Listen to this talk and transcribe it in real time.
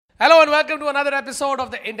Hello and welcome to another episode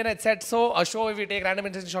of the Internet Set So, a show where we take random,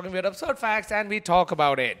 interesting, shocking, weird, absurd facts and we talk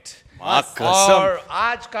about it. और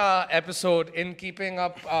आज का episode, in keeping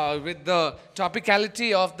up with the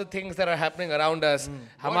topicality of the things that are happening around us,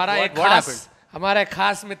 हमारा एक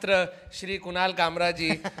खास मित्र श्री कुणाल कामरा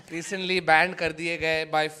जी recently banned कर दिए गए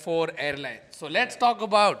by 4 airlines. So let's talk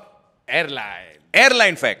about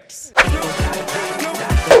airline facts.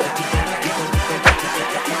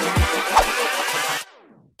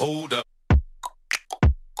 Hold up.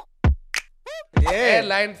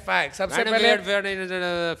 Airline facts. सबसे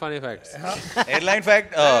पहले funny facts. Airline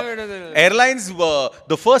fact. Airlines.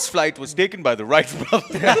 The first flight was taken by the Wright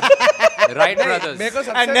brothers. Wright brothers.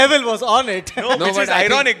 And Neville was on it. No, which is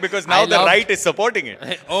ironic because now the Wright is supporting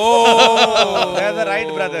it. Oh, they're the Wright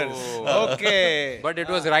brothers. Okay. But it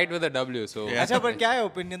was right with a W, so. अच्छा, पर क्या है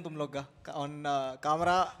opinion तुम लोग का on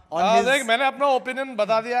camera on his? देख मैंने अपना opinion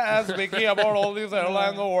बता दिया as Vicky about all these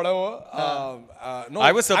airlines or whatever. No,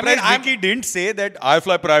 I was surprised Vicky didn't say that I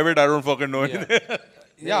fly private. I don't fucking know anything.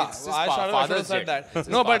 Yeah, I should have said that.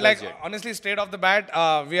 No, but like honestly, straight off the bat,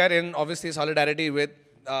 we are in obviously solidarity with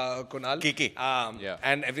Kunal. Kiki.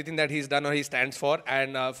 And everything that he's done or he stands for.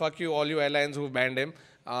 And fuck you, all you airlines who banned him.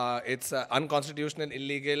 It's unconstitutional,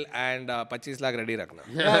 illegal, and 25 lakh ready rakhna.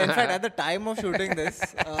 Yeah, in fact, at the time of shooting this,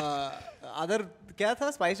 other क्या था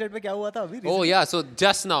SpiceJet पे क्या हुआ था अभी? Oh yeah, so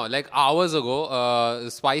just now, like hours ago,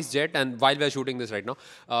 SpiceJet, and while we are shooting this right now,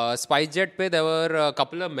 SpiceJet पे there were a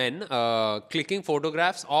couple of men clicking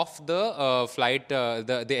photographs of the flight,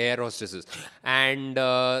 the air hostesses, and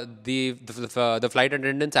the flight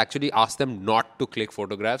attendants actually asked them not to click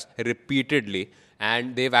photographs repeatedly.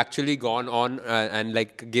 And they've actually gone on and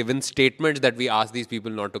like given statements that we asked these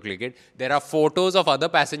people not to click it. There are photos of other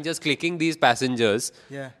passengers clicking these passengers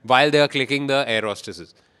while they are clicking the air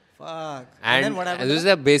hostesses. Fuck. And then what happened? this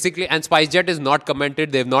is basically, and SpiceJet is not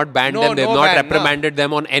commented. They've not banned them. They've not reprimanded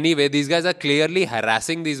them on any way. These guys are clearly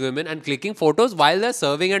harassing these women and clicking photos while they're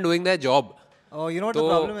serving and doing their job. Oh, you know what the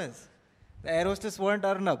problem is? The air hostess won't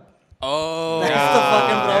turn up. Oh, that's the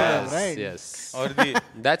fucking problem, right? Yes. Or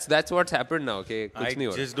That's what's happened now. Okay, I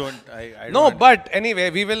just don't. I No, don't but anyway,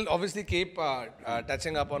 we will obviously keep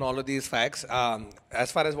touching up on all of these facts.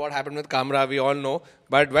 As far as what happened with Kamra, we all know.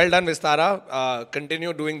 But well done, Vistara.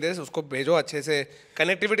 Continue doing this. उसको भेजो अच्छे से.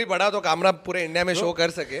 Connectivity बढ़ा तो Kamra पूरे India में show कर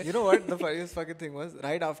सके. You know what the funniest fucking thing was?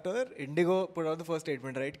 Right after Indigo put out the first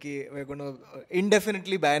statement, right, कि we're going to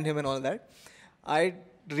indefinitely ban him and all that. I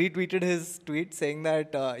retweeted his tweet saying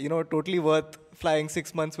that totally worth flying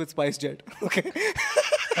 6 months with SpiceJet. Okay.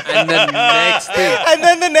 And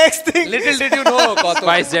the next thing. Little did you know,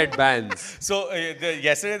 SpiceJet bans. So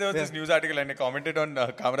yesterday there was this news article and I commented on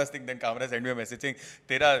Kamra's thing. Then Kamra sent me a message saying,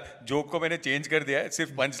 "तेरा joke को मैंने change कर दिया है,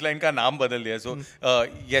 सिर्फ punchline का नाम बदल दिया." So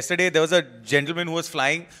yesterday there was a gentleman who was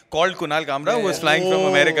flying called Kunal Kamra who was flying from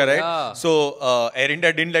America, right? Yeah. So Air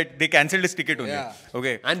India they cancelled his ticket only. Yeah.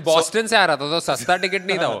 Okay. And Boston से आ रहा था तो सस्ता ticket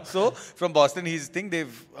नहीं था वो. So from Boston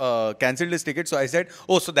they've cancelled his ticket. So I said,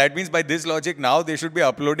 oh, so that means by this logic now they should be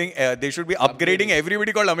upgrading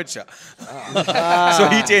everybody called Amit Shah. So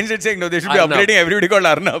he changed it saying, no, they should be upgrading everybody called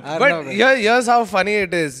Arnab. But here's how funny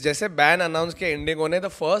it is. जैसे ban announced किया Indigo ने,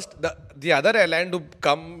 the other airline to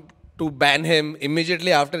come to ban him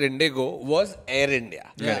immediately after Indigo was Air India.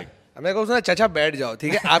 Correct. मैं कहूँ उसने चचा बैठ जाओ,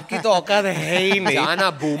 ठीक है, आपकी तो औकात है ही नहीं. जाना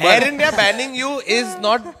boomer. Air India banning you is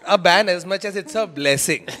not a ban as much as it's a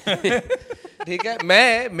blessing. ठीक है,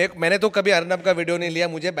 मैंने तो कभी अर्नब का वीडियो नहीं लिया,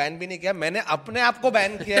 मुझे बैन भी नहीं किया, मैंने अपने आप को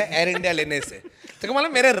बैन किया है एयर इंडिया लेने से. तो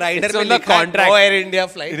मतलब मेरे राइडर में लिखा है no Air India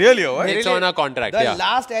flight. Really? Oh, it's on a contract. The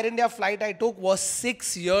last Air India flight I took was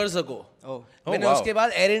 6 years ago. मैंने उसके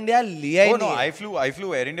बाद एयर इंडिया लिया ही नहीं. No, I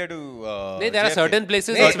flew Air India to. There are certain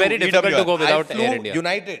places it's very difficult to go without Air India.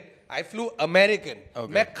 United. I flew American.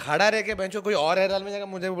 मैं खड़ा रह के बेंचो कोई और एयरलाइन में जाकर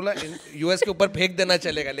मुझे बोला यूएस के ऊपर फेंक देना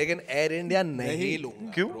चलेगा, लेकिन एयर इंडिया नहीं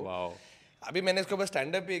लूंगा. क्यों? अभी मैंने इसके ऊपर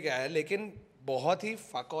स्टैंड अप भी किया है, लेकिन बहुत ही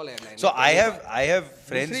fuck all airline. So I have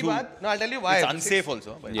friends who. No, I'll tell you why. It's unsafe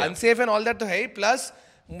also. Unsafe and all that तो है ही. Plus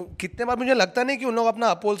कितने बार मुझे लगता नहीं कि उन लोग अपना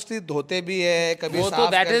अपहोल्स्ट्री धोते भी है, कभी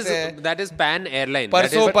साफ करते हैं. That is Pan Airline.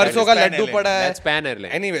 परसों का लड्डू पड़ा है. That's Pan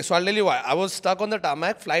Airline. Anyway, so I'll tell you why. I was stuck on the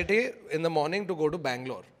tarmac. Flight in the morning to go to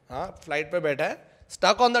Bangalore. हाँ, फ्लाइट पे बैठा है,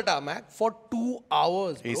 stuck on the tarmac for 2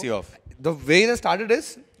 hours. AC off. The way they started is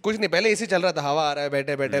कुछ नहीं, पहले AC चल रहा था, हवा आ रहा है,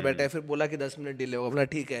 बैठे फिर बोला कि 10 मिनट डिले होगा, बोला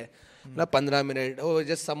ठीक है, बोला 15 minute, oh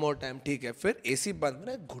just some more time, ठीक है, फिर एसी बंद,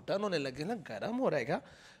 मेरा घुटन होने लगे ना, गर्म हो रहा है क्या.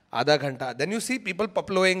 आधा घंटा. Then you see people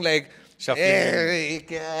puploing like, ये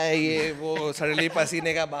क्या है ये वो सडनली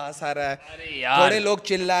पसीने का बास आ रहा है, थोड़े लोग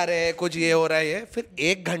चिल्ला रहे हैं, कुछ ये हो रहा है ये. फिर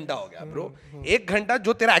 1 घंटा हो गया ब्रो. 1 घंटा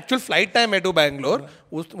जो तेरा एक्चुअल फ्लाइट टाइम है टू बैंगलोर,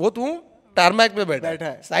 वो तू टारमैक पे बैठा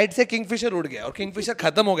है. साइड से किंगफिशर उड़ गया और किंगफिशर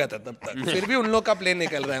खत्म हो गया था तब तक. फिर भी उन लोग का प्लेन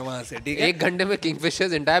निकल रहा है वहां से. ठीक है, 1 घंटे में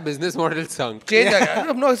Kingfisher's entire business model sunk. Change आ गया.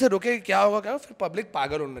 हम लोग ऐसे रुके क्या होगा क्या. फिर पब्लिक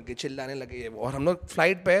पागल होने लगी, चिल्लाने लगे ये वो. और हम लोग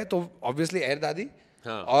फ्लाइट पे है तो ऑब्वियसली एयर दादी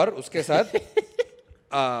और उसके साथ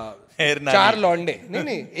 4 लौंडे.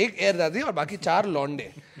 नहीं, एक एयर दादी और बाकी 4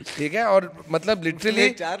 लौंडे. ठीक है, और मतलब लिटरली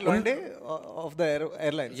 4 लौंडे of the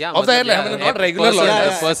airline. of the airline, मतलब not regular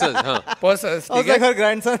launches. Persons. I was like her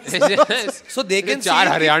grandson. So they can see 4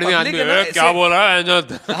 Haryanvi आदमी क्या बोल रहा है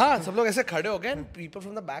अजत. हाँ, सब लोग ऐसे खड़े हो गए. people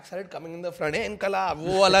from the back started coming in the front. इनकला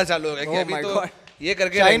वो वाला चालू हो गया कि अभी तो ये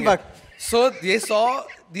करके Shine back. So they saw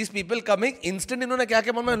these people coming. Instant इन्होंने क्या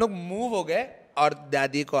किया, मन में लोग मूव हो गए और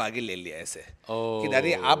दादी को आगे ले लिया ऐसे कि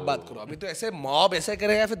दादी आप बात करो. अभी तो ऐसे मॉब ऐसे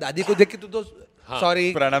करेगा. फिर दादी को देख के तू तो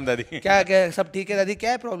सॉरी प्रणाम दादी, क्या सब ठीक है दादी,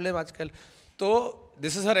 क्या है प्रॉब्लम आजकल. तो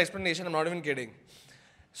this is her explanation, I am not even kidding.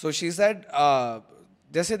 So she said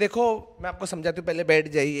जैसे देखो मैं आपको समझाती हूँ, पहले बैठ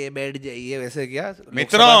जाइए वैसे किया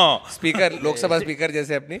मित्रों स्पीकर लोकसभा स्पीकर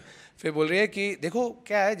जैसे अपनी. फिर बोल रही है कि देखो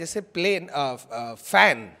क्या है, जैसे प्लेन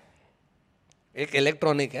फैन एक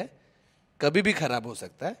इलेक्ट्रॉनिक है, कभी भी खराब हो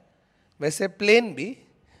सकता है, वैसे प्लेन भी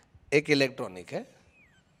एक इलेक्ट्रॉनिक है.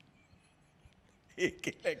 एक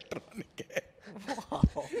इलेक्ट्रॉनिक है.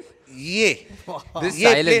 ये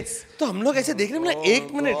silence. तो हम लोग ऐसे देख रहे हैं,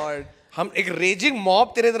 1 मिनट हम एक रेजिंग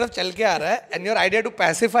मॉब तेरे तरफ चल के आ रहा है and your idea to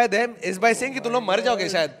pacify them is by saying कि तुम लोग मर जाओगे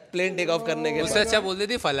शायद प्लेन टेक ऑफ करने के उससे बाद. अच्छा बोल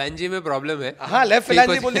देती फलांजी में प्रॉब्लम है. हाँ, लेफ्ट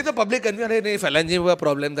फैलेंजी बोल दी तो पब्लिक कन्फ्यूज. अरे नहीं, फैलेंजी में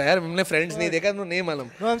प्रॉब्लम था यार, हमने फ्रेंड्स नहीं देखा तो नहीं मालूम.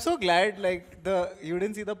 No, I'm so glad like you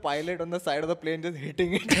didn't see the pilot on the side of the plane just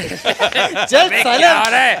hitting it. Just क्या हो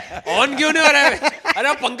रहा है, ऑन क्यों नहीं हो रहा है.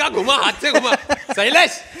 अरे पंखा घुमा, हाथ से घुमा.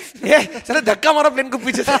 शैलेश ये चलो धक्का मारो प्लेन को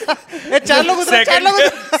पीछे से. ये 4 लोग उधर, 4 लोग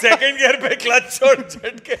उधर. सेकंड गियर पे क्लच छोड़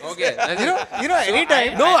झटके. Okay. You know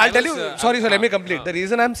anytime. No, I'll tell you. Sorry, let me complete. The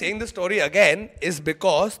reason I'm saying this story again is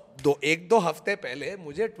because 1-2 हफ्ते पहले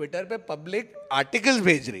मुझे ट्विटर पे पब्लिक आर्टिकल्स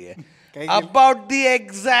भेज रही है about the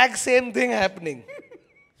exact same thing happening.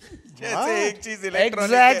 जैसे एक चीज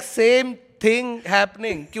electronic Exact same thing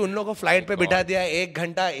happening कि उन लोगों को फ्लाइट पे बिठा दिया, 1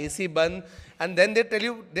 घंटा एसी बंद, and then they tell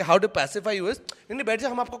you how to pacify you is नहीं बैठ जा,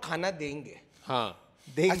 हम आपको खाना देंगे. हाँ,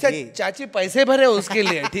 अच्छा चाची पैसे भरे उसके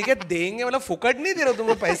लिए, ठीक है देंगे, मतलब फुकट नहीं दे रहे हो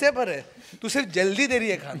तुम, पैसे भरे, तू सिर्फ जल्दी दे रही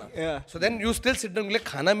है खाना. So then you still sit down,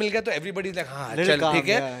 खाना मिल गया तो एवरीबॉडी लाइक हाँ चल ठीक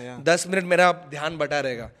है 10 मिनट मेरा ध्यान बटा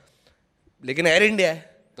रहेगा. लेकिन एयर इंडिया है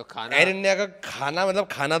तो खाना, एयर इंडिया का खाना मतलब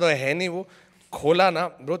खाना तो है नहीं. वो खोला ना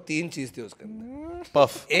ब्रो, 3 चीज थी उसके अंदर.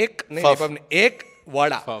 पफ. एक नहीं, एक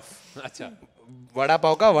वड़ा. अच्छा वड़ा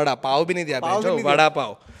पाव का वड़ा पाव भी नहीं दिया, वड़ा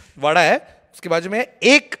पाव वड़ा है. उसके बाजू में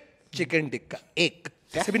एक चिकन टिक्का, एक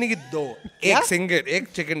ऐसे भी नहीं कि 2, एक सिंगल, एक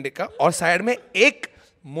चिकन टिक्का और साइड में एक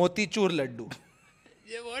motichoor Laddu.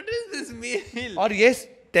 What is this मील. और ये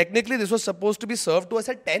technically this was supposed to be serve to us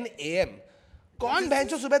at 10 AM. कौन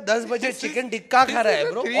भैंसो सुबह 10 बजे चिकन टिक्का खा रहा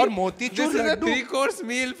है ब्रो, और motichoor Laddu. 3 course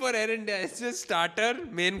meal for Air India. It's just starter,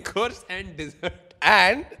 main course and dessert.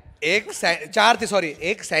 And एक 4 थी, सॉरी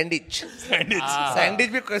एक सैंडविच. सैंडविच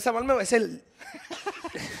भी कैसा मालूम है, वैसे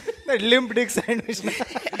limp dick sandwich.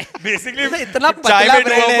 बेसिकली इतना पतला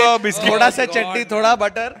ब्रेड है, थोड़ा सा चटनी, थोड़ा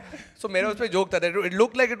बटर. So मेरा उस पे जोक था. It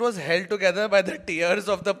looked like it was held together by the tears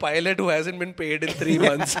of the pilot who hasn't been paid in 3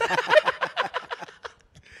 months.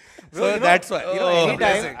 So that's why.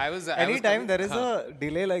 Anytime there is a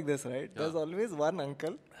delay like this, right? There's always one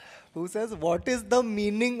uncle who says, "What is the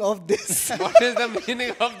meaning of this?" What is the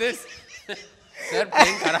meaning of this? Sir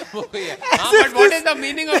plain खराब हो गई है. हाँ, but what is the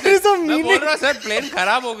meaning of this? मैं बोल रहा हूँ sir plain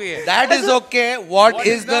खराब हो गई है. That is okay. What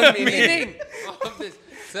is the meaning of this?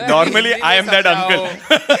 Normally I am that uncle.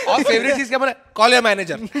 और फेवरेट चीज क्या बोला? Call your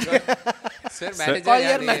manager. Sir manager call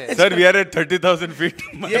यार your ये है. Sir, we are at 30,000 feet.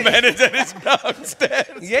 My manager is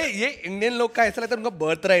downstairs. ये Indian लोग का ऐसा लगता है उनका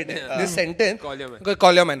बर्थ राइट है. This sentence. Call your manager.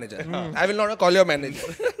 Call your manager. I will not call your manager.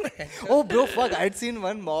 Oh, bro, fuck! I'd seen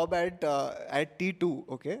one mob at T2.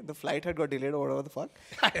 Okay, the flight had got delayed or whatever the fuck.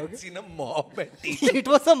 I have seen a mob at T2. It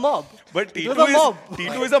was a mob. But It was a mob.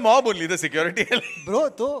 T2 is a mob only. The security. Bro,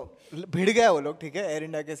 तो भिड़ गया वो लोग, ठीक है, air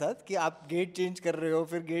India के साथ कि आप गेट चेंज कर रहे हो,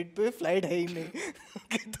 फिर गेट पे फ्लाइट है ही नहीं.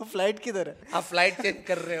 तो फ्लाइट किधर है? आप फ्लाइट चेक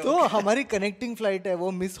कर रहे हो. तो हमारी कनेक्टिंग फ्लाइट है,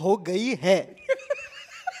 वो मिस हो गई है.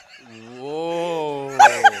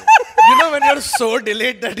 You know when you're so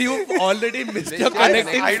delayed that you've already missed your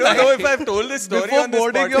connecting I don't know if I've told this story Before on this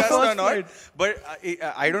boarding your podcast or first not. flight. But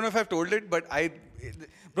I don't know if I've told it, but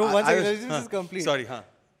Bro, once I this is complete. Sorry, huh.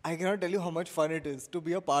 I cannot tell you how much fun it is to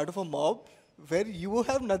be a part of a mob where you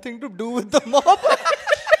have nothing to do with the mob.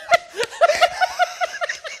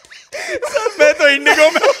 मैं तो Indigo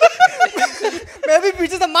में मैं भी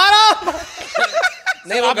पीछे से मारा.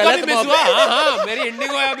 नहीं वो आपका गलत भी mob मिस हुआ. है. हाँ, मेरी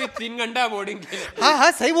इंडिगो है अभी 3 घंटा बोर्डिंग के लिए.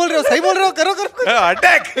 हाँ सही बोल रहे हो करो.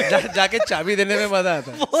 अटैक. जाके चाबी देने में मजा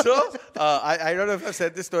आता है. So I don't know if I've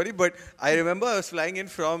said this story, but I remember I was flying in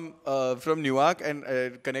from Newark and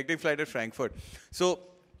connecting flight at Frankfurt. So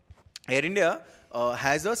Air India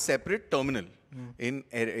has a separate terminal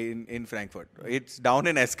in Frankfurt. It's down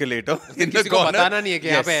an escalator in the किसी को corner. बताना नहीं है कि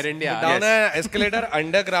यहाँ पे Yes. Air India. Down an escalator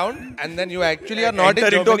underground, and then you actually are not Enter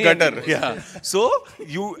in into a Germany. gutter. Yeah. So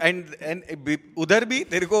you and उधर भी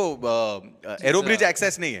तेरे को aero bridge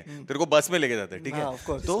access नहीं है. तेरे को बस में लेके जाते हैं. ठीक है. हाँ, of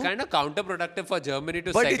course. तो It's kind of counterproductive for Germany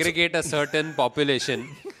to But it's- segregate a certain population.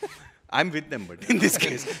 I'm with them, but in this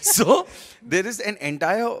case, so there is an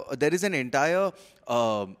entire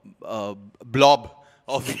blob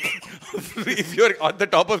of if you're on the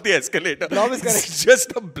top of the escalator. Blob is correct. It's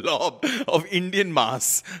just a blob of Indian mass.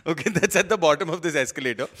 Okay, that's at the bottom of this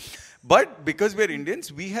escalator. But because we're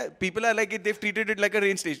Indians, people are like it. They've treated it like a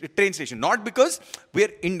train station. Not because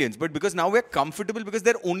we're Indians, but because now we're comfortable because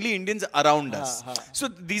there are only Indians around us. So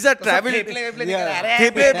these are travel.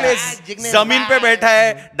 Theple place जमीन पे बैठा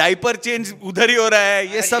है diaper change उधर ही हो रहा है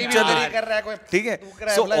ये सब चल रहा है ठीक है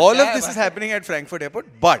so all of this is happening at Frankfurt Airport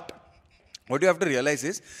but what you have to realize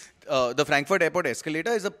is the Frankfurt Airport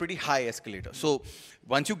escalator is a pretty high escalator so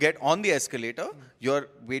once you get on the escalator you're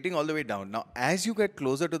waiting all the way down now as you get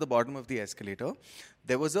closer to the bottom of the escalator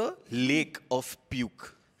there was a lake of puke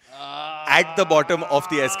at the bottom of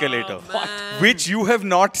the escalator, which you have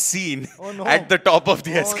not seen at the top of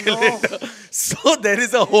the escalator. So there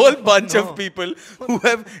is a whole bunch of people who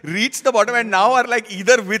have reached the bottom and now are like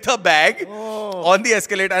either with a bag on the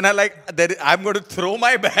escalator and are like, I'm going to throw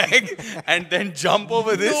my bag and then jump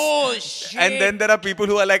over this. No shit. And then there are people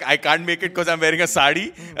who are like, I can't make it because I'm wearing a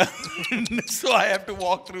sari. So I have to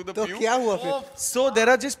walk through the तो puke. क्या हुआ फिर? So there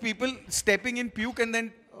are just people stepping in puke and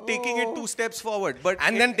then taking it 2 steps forward. But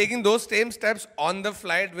And then taking those same steps on the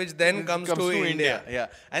flight, which then comes to India. Yeah,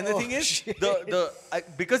 and the thing is,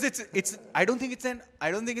 because it's I don't think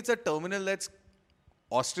it's a terminal that's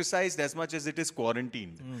ostracized as much as it is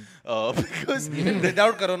quarantined. Because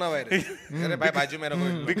Without coronavirus. अरे भाई बाजू में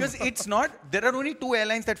रखो. because it's not. There are only 2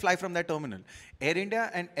 airlines that fly from that terminal: Air India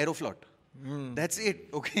and Aeroflot. That's it.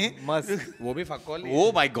 Okay. वो भी फक्कॉल.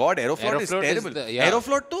 Oh my God, Aeroflot is Aeroflot is terrible. the- yeah.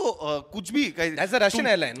 Aeroflot to कुछ भी. That's a Russian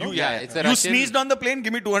airline, no? Yeah, it's a you Russian- sneezed on the plane,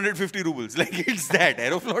 give me 250 rubles. Like it's that.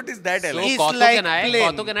 Aeroflot is that So airline.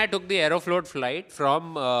 Kautuk and I took the Aeroflot flight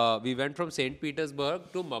from, we went from St.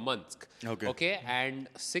 Petersburg to Murmansk. Okay. And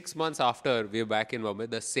 6 months after we were back in Mumbai,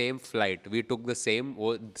 the same flight, we took the same,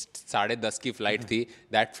 वो 10:30 की flight थी,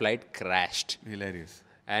 that flight crashed. Hilarious.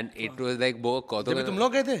 And it was like, Kautuk जब तुम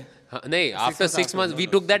लोग गए थे? नहीं, after 6 months, we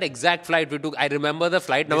took that exact flight. I remember the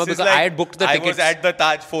flight number This is because I like, had booked the I tickets. was at the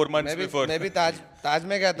Taj 4 months before. मैं भी ताज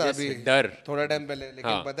में गया था अभी. डर. थोड़ा टाइम पहले. लेकिन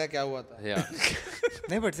हाँ. पता है क्या हुआ था? Yeah.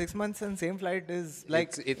 No, but 6 months and same flight is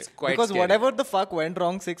like It's quite because scary. whatever the fuck went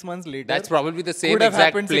wrong 6 months later. That's probably the same could have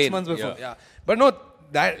exact happened plane. 6 months before. Yeah. Yeah. But no,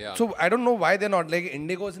 that Yeah. so I don't know why they're not like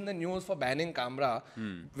Indigo's in the news for banning camera,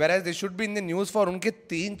 whereas they should be in the news for उनके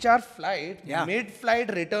 3-4 flight Yeah.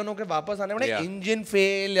 mid-flight return होके वापस आने में Yeah. engine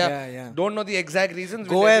fail या Yeah. don't know the exact reasons.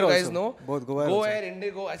 Go We'll let Air you guys also. know. Both Go Air Go also. Air,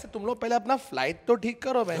 Indigo. ऐसे तुम लोग पहले अपना flight तो ठीक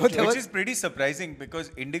करो बहन. Which is pretty surprising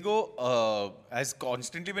because Indigo has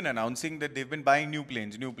constantly been announcing that they've been buying new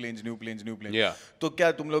planes. Yeah. तो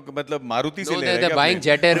क्या तुम लोग मतलब मारुति से No, ले रहे हैं they're क्या buying plane?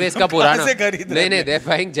 Jet Airways का कहाँ पुराना. से खरीद रहे नहीं, हैं? they're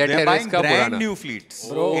buying Jet They're Airways buying का brand पुराना. new fleets.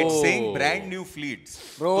 It's saying brand new fleets.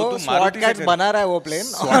 Bro, तो तुम SWAT मारुति से cats खरीद- बना रहा है वो प्लेन.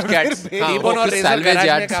 SWAT cats. हाँ, T-bone वो और कुछ Razor salvage garage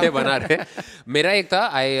yard में काम से बना रहे. मेरा एक था,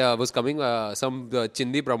 I was coming, some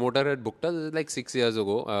Chindi promoter had booked us like 6 years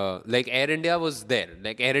ago. Like Air India was there.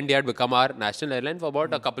 Like Air India had become our national airline for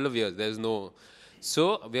about a couple of years. There's no. So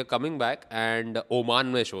we are coming back and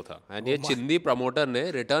Oman में show था. And ये चिंदी promoter ने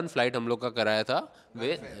return flight हम लोग का कराया था.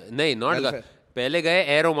 नहीं, not पहले गए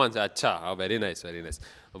Air Oman से. अच्छा, very nice.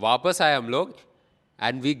 वापस आए हम लोग.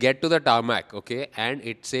 And we get to the tarmac, okay, and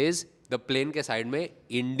it says the plane के side में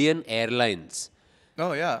Indian Airlines.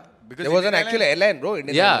 Oh yeah. Because There was an Indian actual Airlines- airline, bro.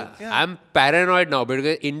 Indian Yeah, airline. I'm paranoid now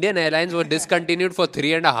because Indian Airlines were discontinued for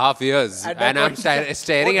 3.5 years, At that and I'm point-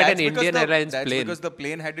 staring Oh, at that's an because Indian Airlines that's plane because the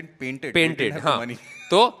plane hadn't painted. They painted. didn't have the हाँ. money.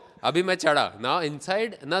 तो अभी मैं चढ़ा. Now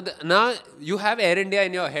inside, now you have Air India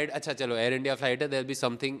in your head. अच्छा चलो Air India flight है. There'll be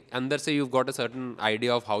something अंदर से you've got a certain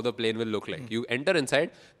idea of how the plane will look like. You enter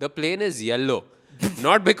inside, the plane is yellow.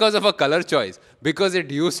 Not because of a color choice, because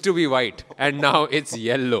it used to be white and now it's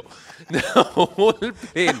yellow. The whole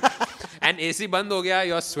plane. And AC बंद हो गया,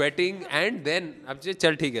 you're sweating, and then अब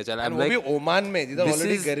चल ठीक है चल. I'm वो like, भी ओमान में जिधर this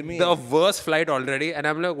ऑलरेडी is गर्मी the है. worst flight already, and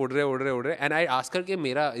I'm like उड़ रहे, and I ask her कि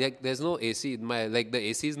मेरा like there's no AC, my like the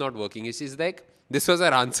AC is not working. She's like, this was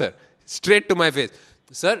her answer straight to my face.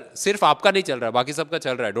 Sir, सिर्फ आपका नहीं चल रहा, बाकी सबका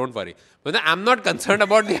चल रहा है. Don't worry. But I'm not concerned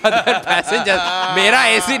about the other passengers. मेरा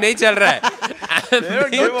AC नहीं चल रहा है.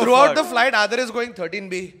 Throughout the flight, Adar is going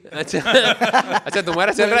 13B. अच्छा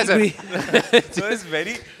तुम्हारा चल रहा है sir. So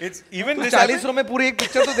it's even this 40 रो में पूरी एक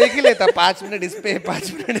पिक्चर तो देख ही लेता. 5 मिनट इस पे,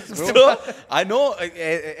 5 मिनट इस पे. So I know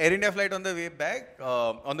Air India flight on the way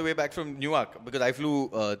back from Newark, because I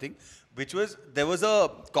flew there was a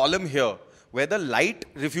column here where the light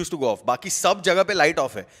refused to go off. बाकी सब जगह पे लाइट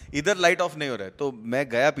ऑफ है, इधर लाइट ऑफ नहीं हो रहा है. तो मैं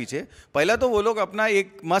गया पीछे. पहला तो वो लोग अपना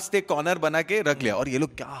एक कॉर्नर बना के रख लिया, और ये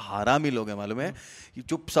लोग क्या हरामी लोग हैं मालूम है.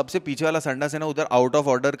 जो सबसे पीछे वाला संडास है ना, उधर आउट ऑफ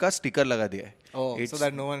ऑर्डर का स्टिकर लगा दिया है. So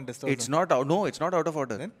that no one disturbs It's not out of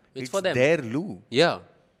order. It's for them. their loo. Yeah,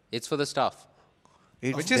 it's for the staff.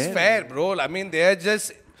 Which is fair, bro. I mean, they are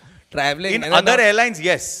just traveling. In and other then- airlines,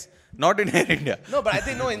 yes. Not in Air India. No, but I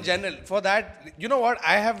think no. In general, for that, you know what?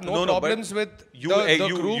 I have no No, problems but with you- the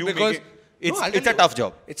you- crew you make because it- I'll it's tell a you. tough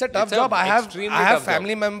job. It's a tough It's a job. I extremely have tough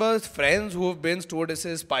family members, friends who have been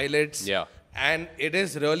stewardesses, pilots. Yeah. And it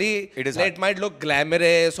is really. It is like, hard. it might look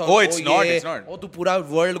glamorous. Or, Oh, it's not, ये, it's not. Oh, तू पूरा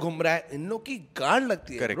world घूम रहा है. इन लोग की गांड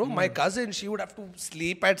लगती है. Correct. Bro, my cousin, she would have to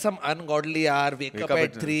sleep at some ungodly hour, wake up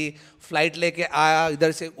at 3, flight लेके आया,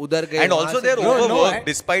 इधर से उधर गए. And वहाँ also से- they're No, overworked I-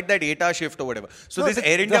 despite that 8-hour shift or whatever. So No, this the-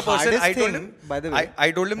 Air India the person, hardest I told thing, him, by the way.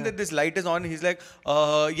 I told him that this light is on. He's like,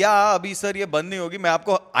 yeah, अभी sir ये बंद नहीं होगी, मैं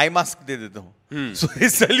आपको eye mask दे देता हूँ. So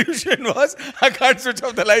his solution was, I can't switch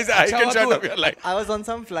off the lights, I अच्छा, can वो shut तो- off your light. I was on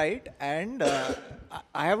some flight and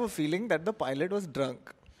I have a feeling that the pilot was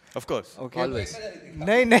drunk. Of course. Okay. Always.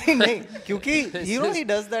 नहीं क्योंकि he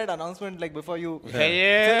does that announcement like before you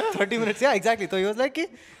 30 minutes. Yeah, exactly. So he was like कि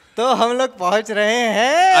तो हम लोग पहुंच रहे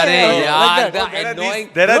हैं. अरे Like यार, that. the annoying.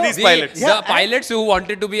 there are these pilots. The pilots who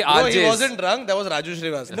wanted to be No, he RJs. wasn't drunk. That was Raju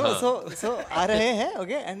Srivastava. No, so आ रहे हैं,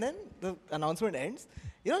 okay, and then the announcement ends.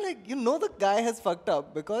 You know, like the guy has fucked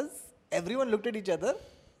up because everyone looked at each other,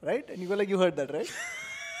 right? And you go like, you heard that, right?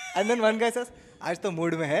 And then one guy says, आज तो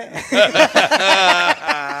mood में है.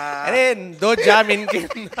 अरे दो जाम इनके.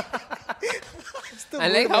 I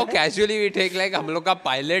like how casually we take like हम लोग का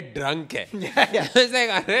pilot drunk है. It's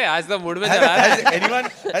like अरे आज तो मूड में चला रहा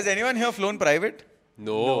है. Has anyone here flown private?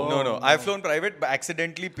 No. No. I've flown private but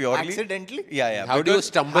accidentally, purely. Accidentally? Yeah. How do you because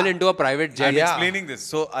stumble into a private jet? I'm explaining this.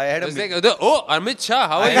 So I had It's like, oh, Amit Shah,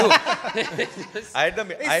 how are you? I had a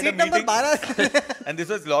Seat number meeting, 12. and this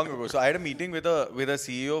was long ago. So I had a meeting with a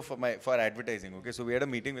CEO for advertising. Okay, so we had a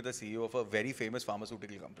meeting with the CEO of a very famous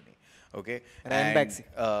pharmaceutical company. Okay, and Ranbaxy.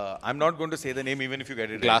 I'm not going to say the name even if you get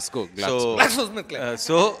it right. Glasgow.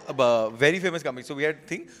 So very famous company. So we had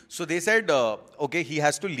thing. So they said, okay, he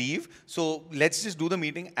has to leave. So let's just do the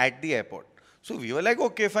meeting at the airport. So we were like,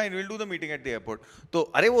 okay, fine, we'll do the meeting at the airport. तो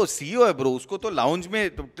अरे वो CEO है bro, उसको तो lounge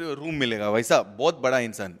में room मिलेगा वैसा बहुत बड़ा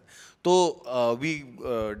इंसान. तो we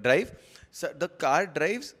drive. So the car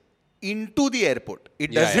drives into the airport.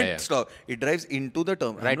 It doesn't stop. It drives into the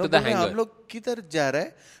terminal. Right to the hangar. हम लोग किधर जा रहा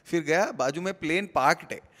है? फिर गया बाजू में प्लेन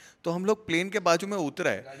पार्क्ड है. तो हम लोग प्लेन के बाजू में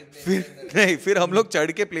उतरा है. फिर हम लोग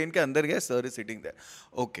चढ़ के प्लेन के अंदर गए. Sir is sitting there.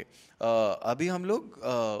 Okay अभी हम लोग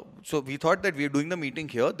so we thought that we are doing the meeting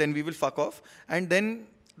here, then we will fuck off and then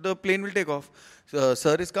the plane will take off.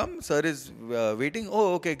 Sir is come, sir is waiting. Oh,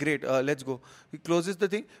 okay, great. Let's go. He closes the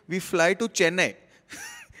thing. We fly to Chennai.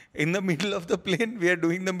 In the middle of the plane, we are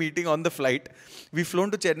doing the meeting on the flight. We flown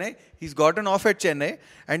to Chennai. He's gotten off at Chennai,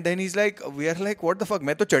 and then he's like, we are like, what the fuck?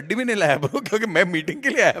 मैं तो चड्डी भी नहीं लाया bro, क्योंकि मैं meeting के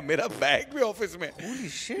लिए आया. मेरा बैग भी ऑफिस में. Holy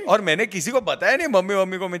shit! और मैंने किसी को बताया नहीं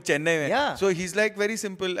मम्मी को मैं चेन्नई में. Yeah. So he's like very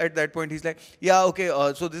simple at that point. He's like, yeah, okay.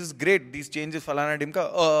 So this is great. These changes, फलाना डिमका.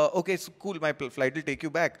 Okay, it's cool. My flight will take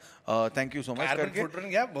you back. Thank you so much. Carbon करके. Footprint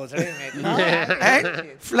क्या बहुत सारे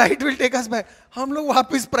And flight will take us back. हम लोग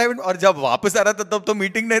वापस private, और जब वापस आ रहा था तब तो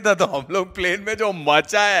मीटिंग नहीं था, तो हम लोग प्लेन में जो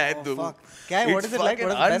मचाया है तू. fuck. क्या है? What is it like?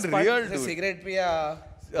 What is the best part? Unreal, dude. Cigarette पिया,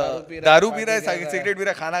 दारू पी रहा है, सिगरेट पी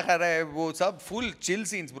रहा है, खाना खा रहा है, वो सब full chill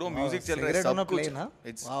scenes bro. Music चल रहा है, cigarette on सब a कुछ. plane, huh?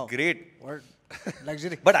 It's Wow. great. What?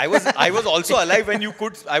 Luxury. But I was also alive when you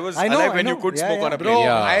could. I was I know, alive I when you know. could Yeah, smoke yeah. on a Bro, plane.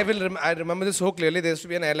 Yeah. I remember this so clearly. There used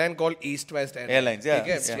to be an airline called East West Airlines, yeah.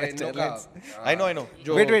 ठीक है? Yeah. इन लोग का- I know.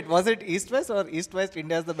 जो- Wait, was it East West or East West?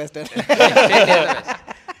 India is the best airline.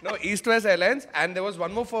 No, East West Airlines, and there was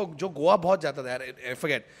one more for जो गोवा बहुत जाता था यार. I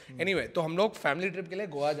forget. Anyway, तो हम लोग फैमिली ट्रिप के लिए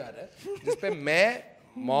गोवा जा रहे हैं, जिसपे मैं,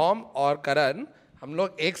 मॉम और करण हम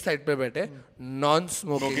लोग एक साइड पे बैठे नॉन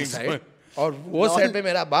स्मोकिंग साइड और वो साइड पे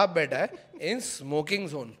मेरा बाप बैठा है इन स्मोकिंग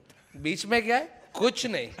जोन. बीच में क्या है? कुछ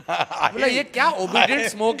नहीं. बोला ये क्या ओबीडिएंट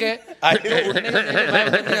स्मोक है? तो उठने से मेरे भाई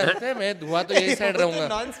उधर नहीं हंसते, मैं धुआं तो यही साइड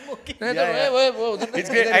रहूंगा. नहीं तो वो उधर It's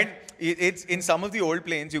great. And it's in some of the old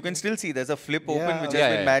planes you can still see there's a flip open which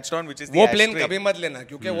has been matched on, which is the वो प्लेन ashtray. कभी मत लेना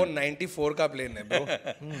क्योंकि वो 94 का प्लेन है bro.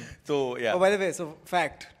 So yeah. Oh, by the way, so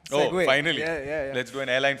fact. Oh, Segue. finally. Yeah. Let's do an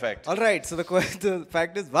airline fact. All right. So the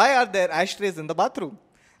fact is, why are there ashtrays in the bathroom?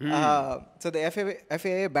 So the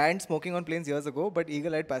FAA banned smoking on planes years ago, but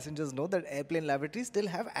eagle-eyed passengers know that airplane lavatories still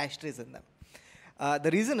have ashtrays in them.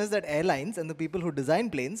 The reason is that airlines and the people who design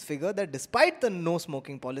planes figure that despite the no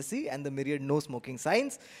smoking policy and the myriad no smoking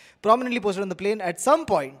signs prominently posted on the plane, at some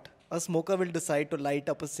point a smoker will decide to light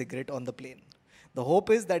up a cigarette on the plane. The hope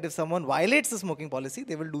is that if someone violates the smoking policy,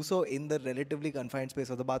 they will do so in the relatively confined space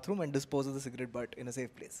of the bathroom and dispose of the cigarette butt in a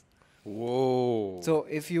safe place. Whoa. So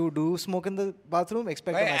if you do smoke in the bathroom,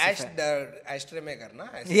 expect a massive fine. Ashtray में करना.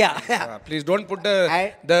 Yeah. Please don't put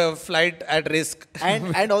the flight at risk.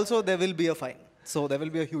 And also there will be a fine. So there will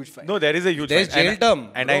be a huge fine. No, there is a huge There's fine. jail term,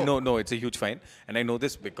 And bro. I know, no, it's a huge fine. And I know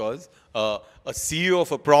this because a CEO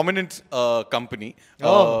of a prominent company,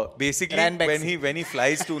 basically Ran back when he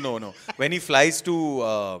flies to, when he flies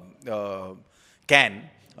to Cannes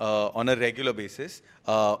on a regular basis,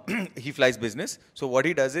 he flies business. So what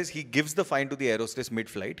he does is he gives the fine to the air hostess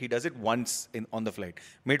mid-flight. He does it once on the flight.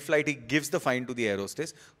 Mid-flight, he gives the fine to the air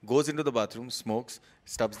hostess, goes into the bathroom, smokes,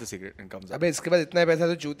 stubs the cigarette and comes out. अबे इसके बाद इतना पैसा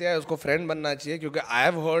तो चूतिया है, उसको friend बनना चाहिए क्योंकि I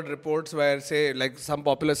have heard reports where say like some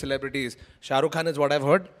popular celebrities, Shahrukh Khan is what I've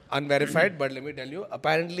heard, unverified, but let me tell you,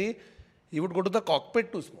 apparently he would go to the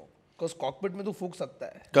cockpit to smoke. Because cockpit में तो फूक सकता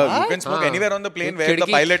है. You can smoke anywhere on the plane where the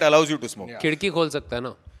खिड़की- pilot allows you to smoke. खिड़की खोल सकता है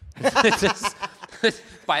ना.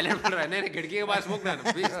 पायलट बोल रहा है नहीं खिड़की के पास स्मोक ना.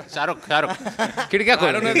 शाहरुख खिड़कियां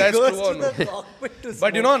I don't know if खोल. that's Goes true or to not. the cockpit to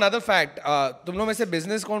But you know another fact, तुम लोग में से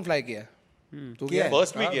business कौन fly किया? तू किया?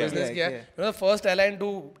 First में किया. Business किया. किया. You know the first airline to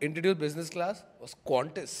introduce business class was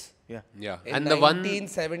Qantas. Yeah. In And the one,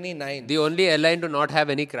 1979. the only airline to not have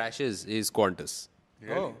any crashes is Qantas.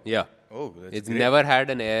 Oh. Yeah. Oh, that's It's great. never had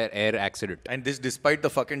an air accident. And this despite the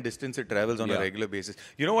fucking distance it travels on a regular basis.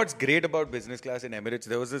 You know what's great about business class in Emirates?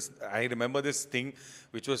 There was this, I remember this thing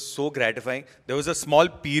which was so gratifying. There was a small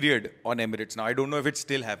period on Emirates. Now, I don't know if it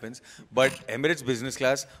still happens, but Emirates business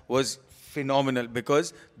class was phenomenal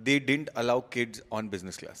because they didn't allow kids on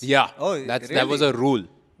business class. Yeah. Oh, that was a rule.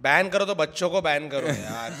 Ban करो तो बच्चों को ban करो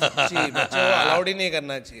यार. सच्ची बच्चों को allowed ही नहीं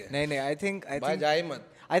करना चाहिए. नहीं, I think भाई जा ही मत.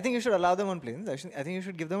 I think you should allow them on planes. I think you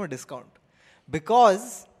should give them a discount.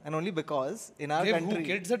 Because, and only because, in our Give who? country...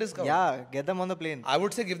 Kids a discount? Yeah, get them on the plane. I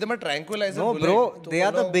would say give them a tranquilizer. No, bullet. bro, तो they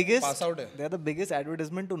are the बोलो biggest. pass out है. They are the biggest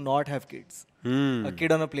advertisement to not have kids. A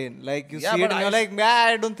kid on a plane, like you Yeah, see it but and you're like,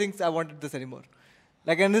 I don't think I wanted this anymore.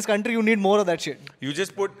 Like in this country, you need more of that shit. You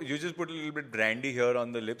just put a little bit brandy here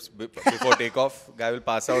on the lips before takeoff. Guy will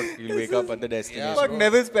pass out. You'll wake up at the destination. But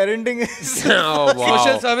Neville's parenting is. Oh wow.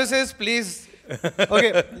 Social services, please.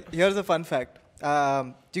 Okay, here's a fun fact.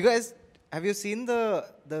 Do you guys have you seen the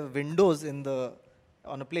windows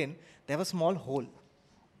on a plane? They have a small hole.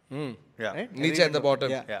 Yeah. Right? Niche Every at the window.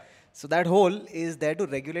 bottom. Yeah. So that hole is there to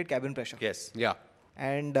regulate cabin pressure. Yes. Yeah.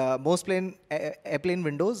 And most airplane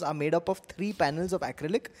windows are made up of 3 panels of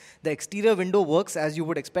acrylic. The exterior window works as you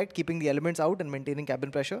would expect, keeping the elements out and maintaining cabin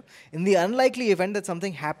pressure. In the unlikely event that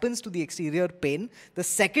something happens to the exterior pane, the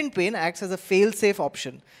second pane acts as a fail-safe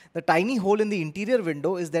option. The tiny hole in the interior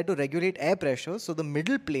window is there to regulate air pressure, so the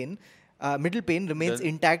middle pane remains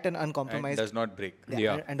intact and uncompromised. And does not break.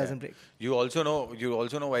 Yeah. And doesn't break. You also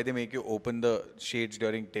know why they make you open the shades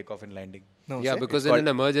during takeoff and landing. No, Yeah, say? because in an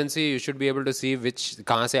emergency, you should be able to see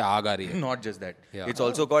कहाँ से आग आ रही है. Not just that. Yeah. It's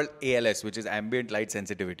also called ALS, which is ambient light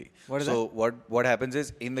sensitivity. What is so what happens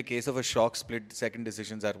is in the case of a shock, split-second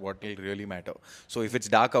decisions are what will really matter. So if it's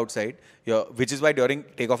dark outside, which is why during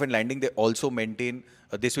takeoff and landing they also maintain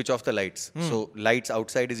they switch off the lights. So lights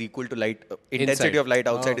outside is equal to light intensity Inside. of light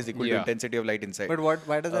outside is equal to Yeah. intensity of light inside. But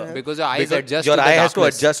why does that help? Because your eyes Because adjust your to the eye has to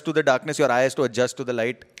darkness. adjust to the darkness. Your eye has to adjust to the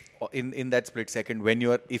light in that split second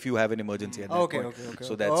if you have an emergency at that Okay, point. okay.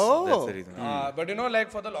 So that's the reason. But you know,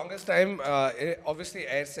 like for the longest time, obviously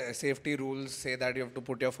air safety rules say that you have to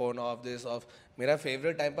put your phone off, this off. मेरा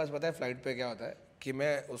favorite time pass पता है flight पे क्या होता है कि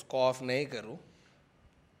मैं उसको off नहीं करूँ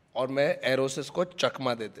और मैं air hostess को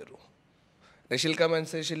चकमा देते रहूँ. She'll come and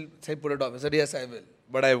she'll say put it off. I said yes I will,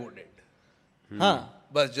 but I wouldn't. Huh.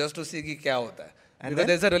 बस just to see कि क्या होता है. And Because then?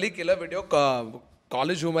 there's a really killer video.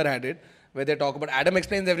 College Humor had it, where they talk about Adam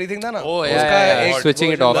explains everything था ना. Oh, yeah, उसका yeah, yeah. एक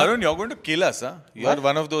Switching it version off. था. Varun, you're going to kill us, huh? You're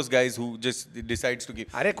one of those guys who just decides to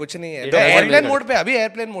keep. अरे कुछ नहीं है. It doesn't airplane make mode पे अभी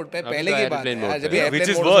एयरप्लेन मोड पे पहले की बात airplane है. mode जब पे. Which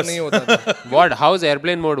airplane is mode worse. नहीं होता था. What? How's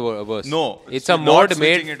airplane mode worse? No, It's a not mode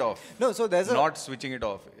switching made. it off. No, so there's a Not switching it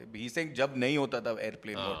off. He's saying जब नहीं होता था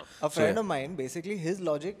airplane mode. A friend of mine, basically, his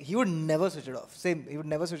logic, he would never switch it off. Same, he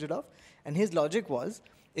would never switch it off. And his logic was,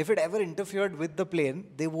 if it ever interfered with the plane,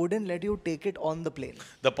 they wouldn't let you take it on the plane.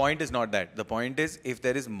 The point is not that. The point is, if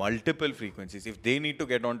there is multiple frequencies, if they need to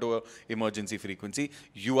get onto a emergency frequency,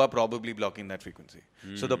 you are probably blocking that frequency.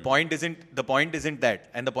 So the point isn't that.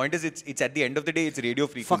 And the point is, it's at the end of the day, it's radio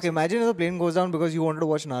frequency. Fuck, imagine if the plane goes down because you wanted to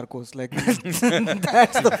watch Narcos. Like,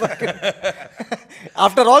 that's the fucking...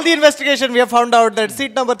 After all the investigation, we have found out that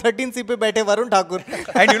seat number 13C pe baithe Varun Thakur.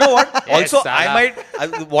 And you know what? Yes, Also,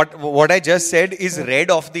 Salah. what I just said is read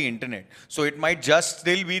off the internet. So it might just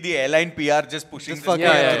still be the airline PR just pushing this fucking-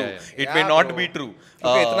 through. Yeah, yeah, It yeah, may not bro. be true.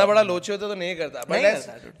 क्योंकि इतना बड़ा लोची होता तो नहीं करता. But नहीं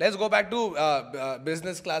करता, dude. let's go back to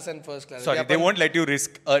business class and first class. Sorry, अभी they upon- won't let you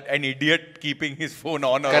risk an idiot keeping his phone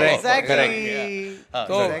on or Correct. off. Exactly.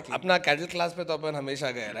 तो अपना कैटल क्लास पे तो अपन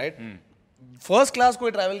हमेशा गए, राइट? फर्स्ट क्लास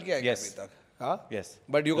कोई travel किया है क्या Yes. अभी तक? हाँ? Yes.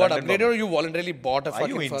 But you got London upgraded Bombay. or you voluntarily bought a Are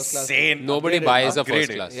you fucking first class? insane? Nobody Upgraded. buys a first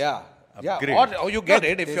Upgraded. class. Yeah. Yeah. Upgrade. Or you get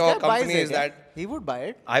it if This your guy buys company it, is yeah. that. He would buy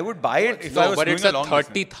it. I would buy it if I No, was but doing it's a a long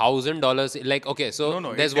distance. $30,000. Like, okay, so No,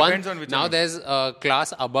 no, it there's depends one. on which Now one. there's a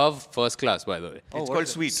class above first class, by the way. It's called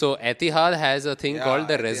Suite. So Etihad has a thing Yeah, called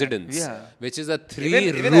the Etihad. residence, Yeah. which is a Even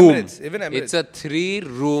three-room. Even Emirates. It's a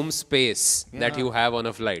three-room space that you have on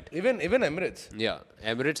a flight. Even Emirates. Yeah,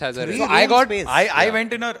 Emirates has a Three residence. So I room got- space.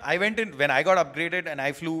 I went in when I got upgraded and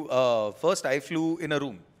I flew first I flew in a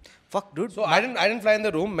room. Fuck, dude. So I didn't fly in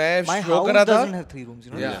the room. मैं My show house कर रहा doesn't था. have 3 rooms,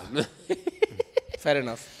 you know? Yeah. Fair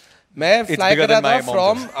enough. मैं It's fly bigger कर रहा than था my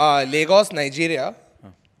from mom's Lagos, Nigeria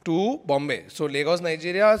to Bombay. So Lagos,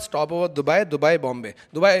 Nigeria, stopover Dubai, Dubai, Bombay.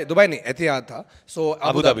 Dubai नहीं, Etihad था. So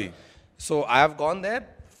Abu Dhabi. So I have gone there.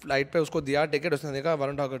 Flight पे उसको दिया ticket. उसने देखा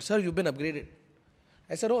Varun Thakur, sir, you've been upgraded.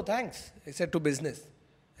 I said, oh, thanks. He said, to business.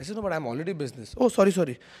 I said, no, but I'm already business. Oh,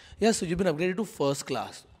 sorry. Yes, so you've been upgraded to first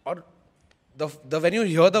class. और the when you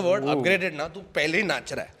hear the word upgraded ना, तू पहले ही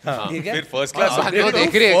नाच रहा है. ठीक है? फिर first class हाँ, upgraded वो to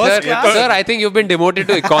देख रही है, first sir. class. Sir, I think you've been demoted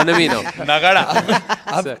to economy now. Nagada.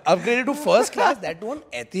 Upgraded to first class that one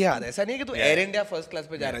Etihad. ऐसा नहीं है कि तू एयर इंडिया फर्स्ट क्लास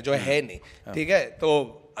पे जा रहा है, जो है नहीं. ठीक है, तो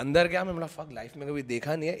अंदर गया मैं, बोला फक लाइफ में कभी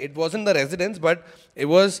देखा नहीं है. It wasn't the residence but it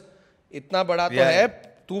was इतना बड़ा तो Yeah, है,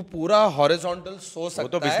 तू पूरा हॉरिजॉन्टल सो सकता है.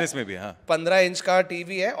 तो business में भी, हाँ. 15 इंच का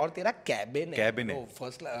टीवी है और तेरा कैबिन है. Cabin है.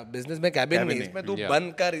 फर्स्ट क्लास बिजनेस में कैबिन नहीं, है. इसमें तू Yeah.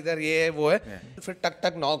 बंद कर, इधर ये है वो है. फिर टक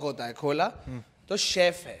टक नॉक होता है, खोला तो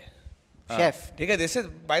शेफ है. Chef. ठीक है, this is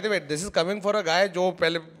by the way this is coming for a guy जो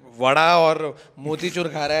पहले वड़ा और मोतीचूर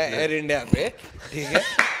खा रहा है एयर इंडिया पे. ठीक है,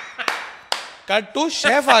 कट टू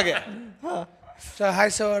शेफ आ गया. Sir hi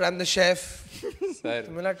sir, I am the chef.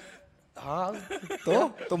 मिला हाँ,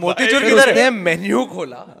 तो मोतीचूर फिर किधर है? उसने मेन्यू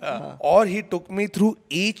खोला और he took me through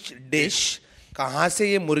each dish. कहाँ से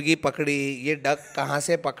ये मुर्गी पकड़ी, ये डक कहाँ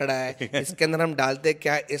से पकड़ा है, इसके अंदर हम डालते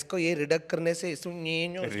क्या है, इसको ये रिडक करने से इसमें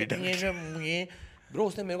ये ब्रो.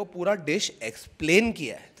 उसने मेरे को पूरा डिश एक्सप्लेन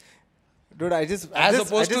किया है. Dude, I just As I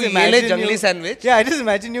opposed just to ये imagine ले you- जंगली sandwich. Yeah, I just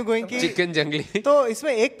imagine you going कि Chicken jungly. तो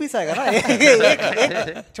इसमें एक पीस आएगा ना,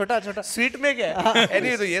 एक छोटा स्वीट में क्या है?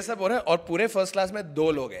 Anyway, तो ये सब हो रहा है और पूरे फर्स्ट क्लास में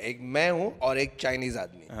 2 लोग हैं, एक मैं हूँ और एक चाइनीज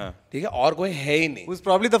आदमी. ठीक है, और कोई है ही नहीं. who's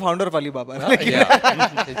probably the founder of Alibaba.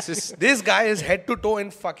 Yeah. It's just This guy is head to toe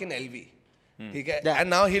in fucking LV. ठीक है, Yeah.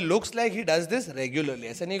 and now he looks like he does this regularly.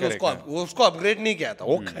 ऐसा नहीं कि वो उसको अपग्रेड नहीं किया था,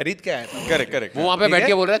 वो खरीद के आया था. Correct. वो वहाँ पे ठीक बैठ है?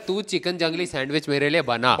 के बोल रहा है, तू चिकन जंगली सैंडविच मेरे लिए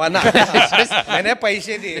बना. मैंने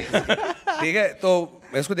पैसे दिए. ठीक है, तो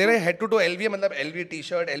मैं उसको दे रहा है हेड टू टो एलवी, मतलब एलवी टी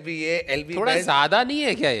शर्ट, एलवी ये, एलवी थोड़ा सादा नहीं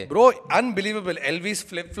है क्या ये? Bro, unbelievable. LV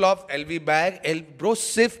flip flop, LV bag, bro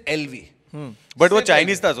सिर्फ एलवी. But वो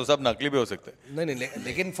चाइनीज था, so सब नकली भी हो सकते हैं. नहीं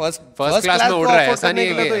लेकिन फर्स्ट class में उड़ रहा है, ऐसा नहीं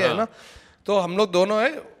है कि, तो ये है हाँ. ना. तो हम लोग दोनों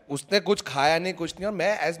है, उसने कुछ खाया नहीं कुछ नहीं, और मैं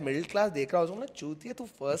एज मिडिल क्लास देख रहा हूँ. चूती है तू,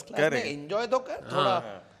 फर्स्ट क्लास में Correct. एंजॉय तो कर थोड़ा.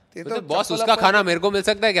 ये तो बॉस उसका खाना मेरे को मिल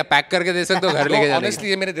सकता है क्या? पैक करके दे सकते हो घर लेके जाने? ऑनेस्टली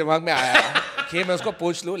ये मेरे दिमाग में आया कि मैं उसको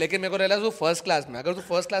पूछ लूं, लेकिन मेरे को रियलाइज वो फर्स्ट क्लास में, अगर तू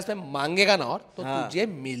फर्स्ट क्लास में मांगेगा ना और तो तुझे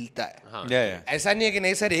मिलता है. Yeah. ऐसा नहीं है कि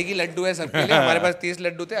नहीं सर एक ही लड्डू है सबके लिए, हमारे पास 30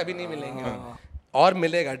 लड्डू थे, अभी नहीं मिलेंगे. और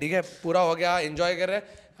मिलेगा. ठीक है, पूरा हो गया, एंजॉय कर रहे.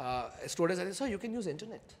 स्टूडेंट्स आते, sir you can use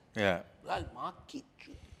internet. Yeah.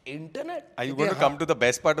 Internet. Are you going to come to the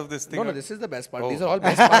best part of this thing? No, this is the best part. These are all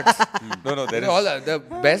best parts. No, there All is. the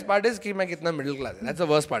best part is कि मैं कितना middle class है. That's the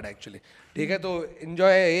worst part actually. ठीक है, तो enjoy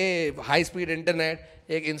ये high speed internet.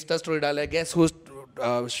 एक insta story डाला है, guess who's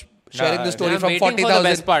sharing the story I'm from waiting for the 40,000.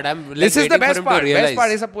 best part. I'm, like, This is the waiting for best him to part. Best realize.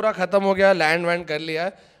 part ये सब पूरा खत्म हो गया, land wand कर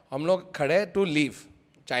लिया, हम लोग खड़े to leave.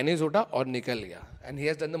 Chinese उठा और निकल गया. And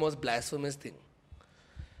he has done the most blasphemous thing.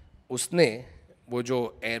 उसने वो जो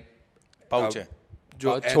air पाउच है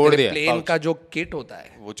जो छोड़ दिया, प्लेन का जो किट होता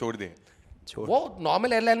है वो छोड़ दे वो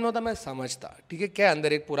नॉर्मल एयरलाइन में होता मैं समझता, ठीक है, क्या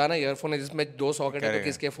अंदर एक पुराना ईयरफोन है जिसमें 2 सॉकेट है तो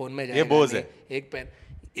किसके फोन में जाएगा, Bose है। एक पेन.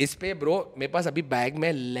 इस पे ब्रो मेरे पास अभी बैग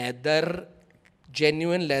में लेदर,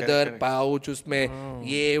 जेन्युइन लेदर पाउच, उसमें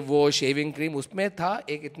ये वो शेविंग क्रीम, उसमें था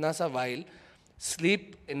एक इतना सा वाइल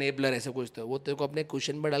स्लीप इनेबलर ऐसे कुछ था, वो तेरे को अपने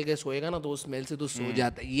कुशन पर डाल के सोएगा ना तो उस स्मेल से तू सो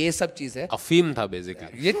जाता है. ये सब चीज है. अफीम था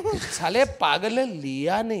बेसिकली. ये साले पागल ने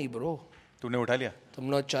लिया नहीं ब्रो, तूने उठा लिया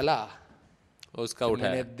तुमने चला, उसका मैंने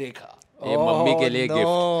उठाया. देखा. ये मम्मी के लिए गिफ्ट.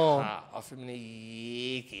 हाँ, और फिर मैंने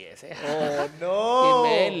ये किया ऐसे कि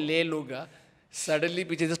मैं ले लूंगा. सडनली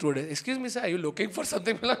पीछे से student, excuse me sir, are you looking for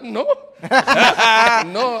something? No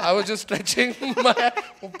no, I was just stretching my.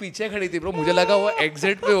 वो पीछे खड़ी थी ब्रो, मुझे लगा वो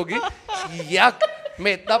एग्जिट पे होगी. यक,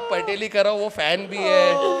 मैं इतना पटेली कर रहा हूँ, वो फैन भी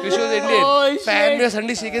है, विच वाज इंडियन फैन में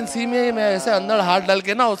संडी शी कैन सी में, मैं ऐसे अंदर हाथ डाल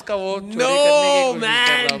के ना उसका वो चोरी करने की कोशिश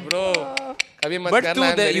कर रहा ब्रो. कभी मत But करना.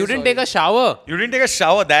 you didn't take a shower. You didn't take a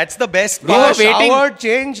shower. That's the best We were part. waiting. Shower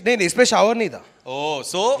change नहीं, इस पे शावर नहीं था. Oh,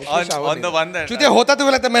 so on the one that चूतिया होता तो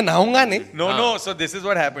लगता मैं नहाऊंगा नहीं. No. So this is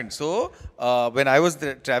what happened. So when I was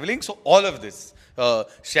traveling, so all of this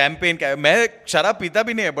champagne क्या, मैं शराब पीता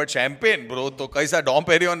भी नहीं है, बट शैम्पेन ब्रो तो कैसा डॉम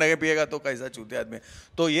पेरियन नहीं पिएगा तो कैसा चूते आदमी.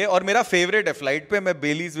 तो ये और मेरा फेवरेट है फ्लाइट पे, मैं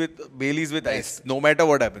बेलीज with ice no matter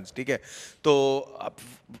what happens. ठीक है, तो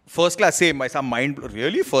फर्स्ट क्लास सेम ऐसा mind,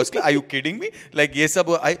 really first class, are you kidding me, like ये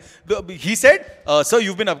सब. आई he said sir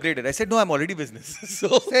you been upgraded. I said no, I am already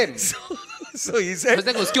business. So he said,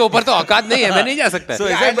 बस उसके ऊपर तो औकात नहीं है, मैं नहीं जा सकता. So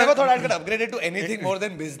he I said, never thought I'd get upgraded to anything more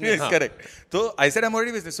than business. yes, correct. So I said I'm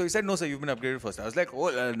already business. So he said no sir, you've been upgraded first. I was like, oh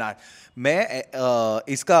nah. मैं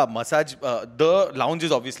इसका massage, the lounge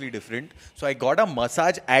is obviously different. So I got a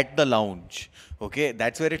massage at the lounge. Okay,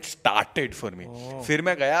 that's where it started for me. फिर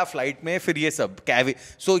मैं गया flight में, फिर ये सब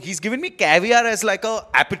so he's given me caviar as like a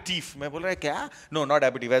aperitif. मैं बोल रहा है क्या? No, not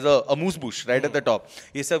aperitif, as a amuse bouche right at the top.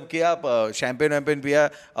 ये सब किया, शैम्पेन वैम्पेन पिया,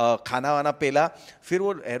 खाना वाना पेला. फिर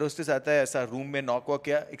वो एयर होस्टेस आता है, ऐसा रूम में नॉक वॉक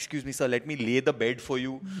किया, excuse me sir let me ले द बेड फॉर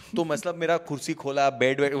यू. तो मतलब मेरा कुर्सी खोला,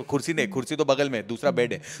 बेड, कुर्सी नहीं, कुर्सी तो बगल में दूसरा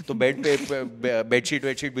बेड है, तो बेड पे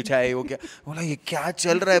बेडशीट बिछाया. वो क्या बोला, ये क्या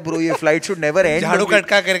चल रहा है ब्रो, ये फ्लाइट शुड नेवर एंड. झाड़ू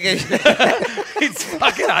कटका करके It's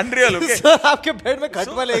fucking unreal, okay? Sir आपके बेड में खट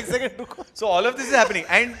वाले एक सेकंड रुको. So all of this is happening,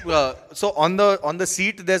 and so on the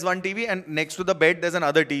seat there's one TV, and next to the bed there's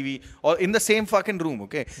another TV, or in the same fucking room,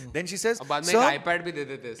 okay? Then she says, बाद में sir, एक iPad भी दे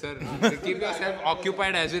देते sir. Keep yourself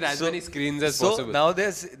occupied as with as many screens as so possible.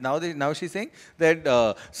 now she's saying that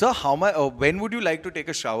sir, when would you like to take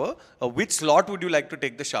a shower? Which slot would you like to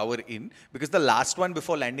take the shower in? Because the last one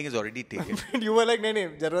before landing is already taken. You were like नहीं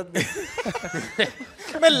जरूरत नहीं.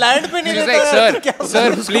 मैं land पे नहीं She's लेता. like, sir,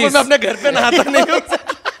 please. मैं अपने घर पे नहाता नहीं हूँ.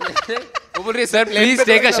 वो बोल रही है, sir, please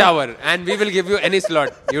take a shower and we will give you any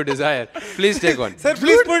slot you desire. Please take one. Sir,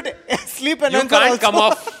 please put sleep You announcer can't also. come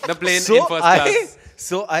off the plane in first class.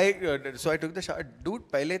 So I took the shower. Dude,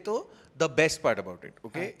 पहले तो the best part about it,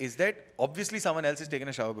 okay, is that obviously someone else has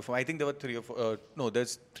taken a shower before. I think there were 3 or 4, no,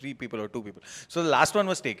 there's 3 people or 2 people. So the last one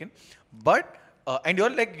was taken, but and you're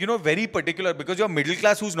like, you know, very particular because you're middle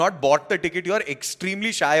class who's not bought the ticket. You're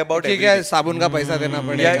extremely shy about ठीक है, everything. साबुन का पैसा देना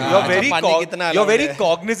पड़ेगा. Yeah, you're very पानी कितना you're allowed very है.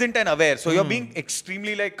 cognizant and aware. So you're being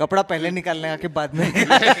extremely like कपड़ा पहले निकालने आके बाद में.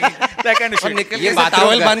 that kind of और shit. निकल ये के bathroom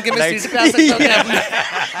टॉवल का- बांध के मैं Like- सीट पे आ सकता हूँ क्या अपने?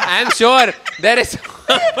 I'm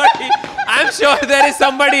sure there is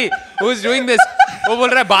somebody who's doing this. वो बोल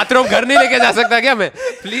रहा है बाथरूम घर नहीं लेके जा सकता क्या मैं?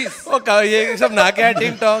 Please. वो ये सब ना क्या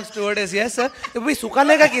टिंग टॉक स्टूवर्डेस. यस सर, भाई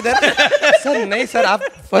सुखाने का किधर? सर नहीं सर, आप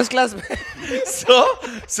फर्स्ट क्लास में.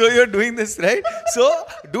 So you're doing this, right? So,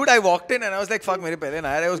 dude, I walked in and I was like, fuck, मेरे पहले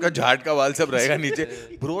नहा रहा है, उसका झाट का बाल सब रहेगा नीचे.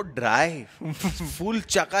 Bro, dry, full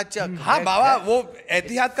चकाचक. हाँ बाबा, वो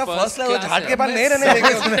एतिहाद का First फर्स्ट क्लास class झाट है. के बाद नहीं रहने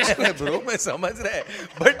देंगे उसमें. ब्रो मैं समझ रहा है,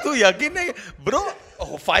 बट तू यकीन नहीं ब्रो,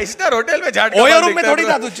 5-star होटल में झाट का ओयो बाल रूम में दिखता है, थोड़ी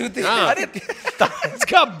bro. था तू चूती. अरे ताज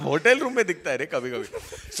का होटल रूम में दिखता है रे कभी कभी.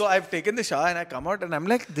 So I've taken the shower and I come out and I'm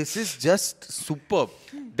like, this is just superb.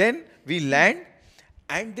 Then we land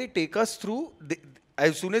and they take us through.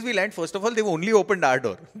 as soon as we land, first of all, they've only opened our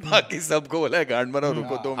door. बाकी सबको बोला है गांड बनाओ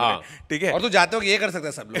रुको 2 minute, ठीक है? और तू जाते हो ये कर सकता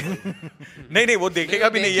है सब लोग. नहीं वो देखेगा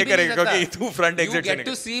भी नहीं, ये करेगा क्योंकि तू फ्रंट You एग्जिट से get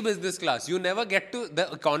to see business class. You never get to the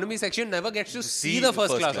economy section. Never gets to see the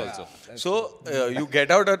first class also. So you get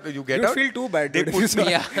out. You feel too bad, They dude, put, if you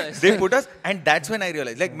Yeah. they put us, and that's when I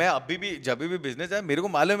realized, like मैं अभी भी जब भी business है, मेरे को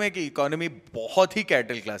मालूम है कि इकोनॉमी बहुत ही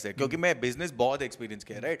कैटल क्लास है, क्योंकि मैं बिजनेस बहुत एक्सपीरियंस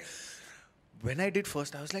किया, right? When I did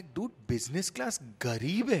first, I was like, dude, business class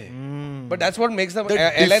गरीब है. But that's what makes the The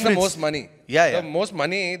airline the difference. most money. Yeah. The most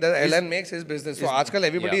money the airline makes is business. So आजकल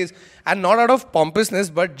everybody is, and not out of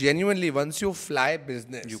pompousness, but genuinely, once you fly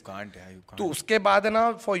business, You can't. तो उसके बाद है ना,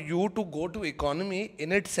 for you to go to economy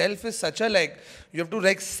in itself is such a like, you have to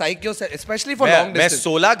like psych yourself, especially for long मैं distance.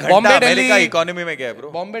 16 घंटा Bombay, America Delhi- economy में गया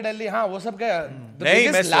bro. Bombay, Delhi, हाँ वो सब गया. The नहीं,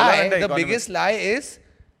 मैं biggest 16 lie, घंटा the economy. biggest lie is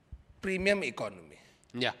premium economy.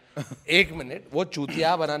 Yeah. एक मिनट, वो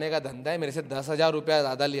चूतिया बनाने का धंधा है. मेरे से 10,000 रुपया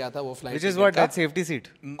ज्यादा लिया था वो flight. Which is what, that safety seat.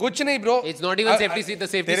 कुछ नहीं bro. It's not even safety seat. The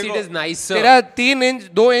safety seat is nicer. तेरा 3 इंच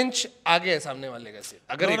 2 इंच आगे है सामने वाले का सीट.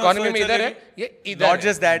 अगर इकोनॉमी में इधर है, ये इधर Not है.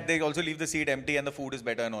 just that, they also leave the seat empty and the food is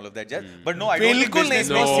better and all of that jazz. But no, I don't think बिल्कुल नहीं. business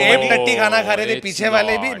इसमें makes सेब money. टट्टी खाना खा रहे थे it's पीछे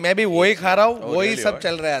वाले भी. not. मैं भी वही खा रहा हूँ. वही really, सब what?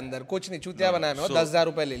 चल रहा है अंदर. कुछ नहीं, चूतिया बनाया मैं. 10,000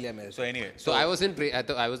 रुपए ले लिया मेरे से. So anyway, So I was in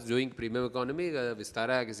I was doing premium economy.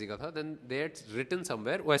 Vistara या किसी का था. Then they had written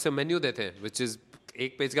somewhere. वो ऐसे मेन्यू देते हैं, which is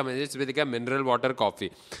एक पेज का मेन्यू जिसमें लिखा है mineral water, coffee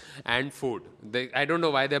and food. I don't know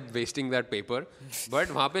why they are wasting that paper,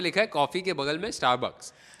 but वहाँ पे लिखा है कॉफी के बगल में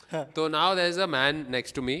Starbucks. So now there's a man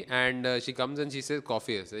next to me and she comes and she says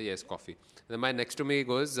coffee. I say yes, coffee. Then my next to me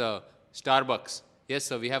goes Starbucks. Yes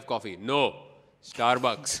sir, we have coffee. No,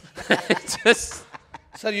 Starbucks. Just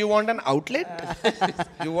Sir, you want an outlet?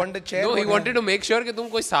 You want a chair? no, he wanted to make sure कि तुम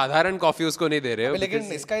कोई साधारण coffee उसको नहीं दे रहे हो.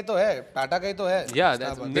 लेकिन इसका ही तो है, टाटा का ही तो है. Yeah,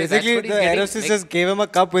 that's Basically, what he's the getting, aerostess like- just gave him a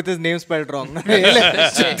cup with his name spelled wrong.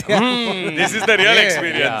 this is the real Yeah,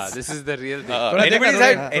 experience. this is the real thing.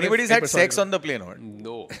 Anybody's had sex on the plane? Or?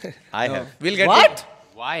 No. I have. We'll get What? to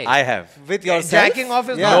Why? I have. With yourself? jacking off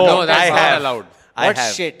is Yeah. not. No, that's I not have. allowed. I What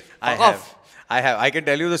have. shit? I Fuck have. off. I have. I can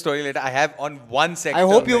tell you the story later. I have on one sex. I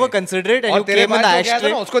hope you were considerate and और you तेरे came in बाद the जो गया था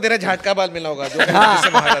ashtray. ना, उसको तेरा झटका बाल मिला होगा. जो कहीं से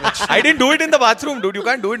बाहर आना चाहिए. I didn't do it in the bathroom, dude. You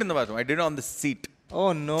can't do it in the bathroom. I did it on the seat.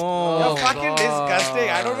 Oh no. You're fucking disgusting.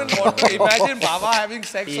 I don't even want to imagine Baba having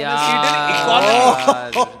sex on the Yeah. seat in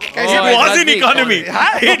economy. Oh, It was in economy.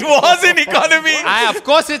 It was in economy. Of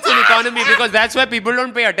course it's in economy because that's why people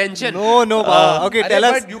don't pay attention. No, no. Okay, tell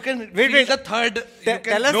But us. you can Wait, feel wait. the third. You can-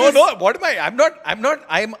 Tell us No, this. no. What am I? I'm not.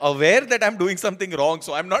 I'm aware that I'm doing something wrong.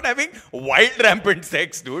 So I'm not having wild rampant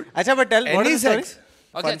sex, dude. Acha, but tell what Any is the story? sex?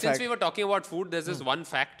 Okay, Fun since fact. we were talking about food, there's this one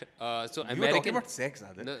fact. So We were American. talking about sex,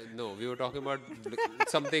 Adit. No, we were talking about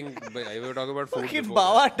something. We were talking about food. Fucking before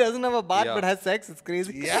Bawa doesn't have a bath Yeah. but has sex. It's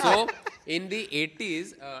crazy. that. So in the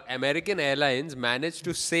 80s, American Airlines managed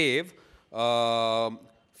to save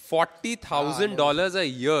 $40,000 a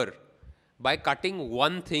year by cutting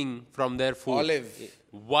one thing from their food. Olive.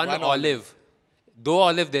 One olive. 2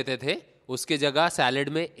 olive देते थे. उसके जगह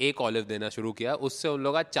salad में 1 olive देना शुरू किया. उससे उन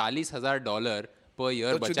लोगों का $40,000 per year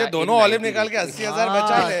तो बचा. चूतिया in दोनों ऑलिव 90 निकाल के days. 80,000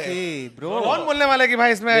 बचा ले. Okay, bro. कौन बोलने वाला है कि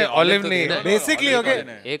भाई इसमें ऑलिव तो नहीं देना है? है. Basically, okay.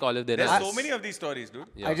 एक ऑलिव देना There's है. so many of these stories, dude.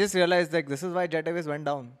 I just realized that this is why Jet Airways went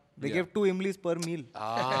down. They gave 2 imlis per meal.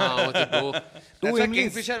 वो तो दो. That's why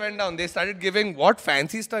Kingfisher went down. They started giving what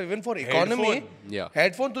fancy stuff even for economy. Headphone. Yeah.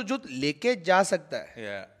 Headphone तो जो लेके जा सकता है.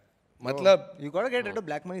 Yeah. मतलब You gotta get rid of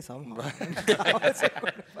black money somehow.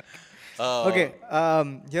 Okay,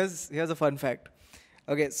 here's a fun fact.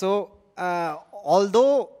 Okay, so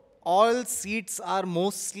although all seats are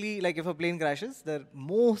mostly, like if a plane crashes, they're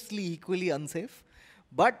mostly equally unsafe.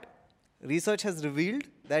 But research has revealed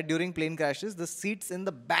that during plane crashes, the seats in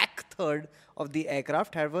the back third of the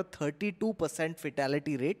aircraft have a 32%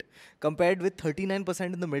 fatality rate compared with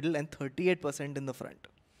 39% in the middle and 38% in the front.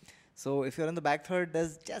 So if you're in the back third,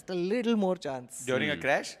 there's just a little more chance. During a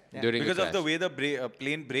crash? During a because of the crash. way the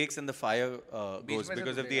plane brakes and the fire goes में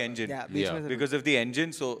because से of the engine. Yeah, beach Yeah. में से- Because of the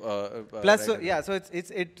engine, so Plus, so, right. yeah, so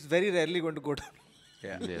it's very rarely going to go down.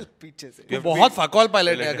 Yeah. पीछे से. तू बहुत फकौल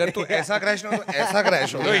pilot है. अगर तू ऐसा क्रैश ना हो तो ऐसा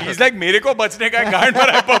क्रैश हो. No, he's like मेरे को बचने का गांड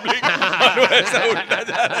भरा है पब्लिक और वो ऐसा उल्टा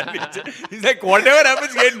जा रहा है नीचे. He's like whatever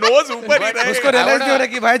happens, ये nose ऊपर ही रहेगा. उसको रियलाइज नहीं हो रहा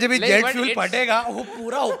कि भाई जब ये Like, jet but fuel it's- फटेगा वो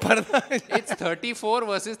पूरा ऊपर It's 34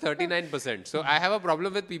 versus 39%. So I have a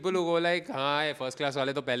problem with people who go like, हाँ ये first class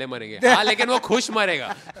वाले तो पहले मरेंगे. हाँ लेकिन वो खुश मरेगा.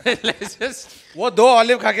 Let's just. वो 2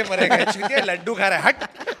 ऑलिव खा के मरेगा. चूतिया लड्डू खा रहा है. हट.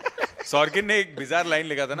 सॉर्किन ने एक बिजार लाइन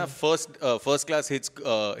लिखा था ना, first class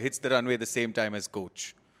hits the runway the same time as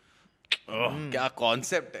coach. क्या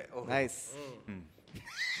कॉन्सेप्ट है. Nice.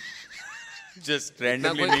 Just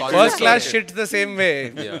randomly. कोई college First में class sorted. shits the same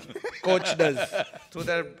way. Yeah. Coach does through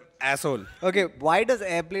their asshole. Okay, why does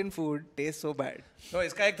airplane food taste so bad? No,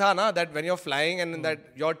 इसका एक था ना that when you're flying and that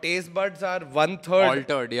your taste buds are 1/3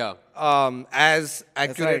 Altered, yeah. as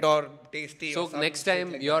accurate right. or tasty. So or some next shit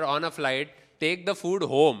time like you're on a flight, take the food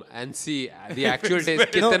home and see the actual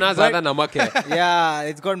taste. कितना ज़्यादा नमक है. Yeah,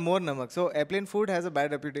 it's got more namak. So airplane food has a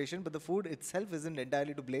bad reputation, but the food itself isn't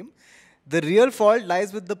entirely to blame. The real fault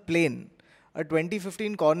lies with the plane. A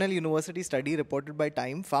 2015 Cornell University study reported by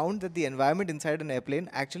Time found that the environment inside an airplane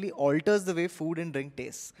actually alters the way food and drink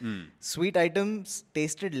tastes. Sweet items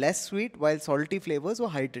tasted less sweet while salty flavors were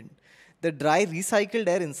heightened. The dry recycled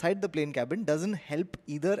air inside the plane cabin doesn't help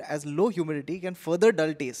either, as low humidity can further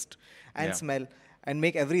dull taste and smell and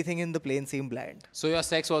make everything in the plane seem bland. So your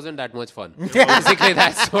sex wasn't that much fun. Basically,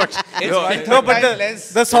 that's what. No, but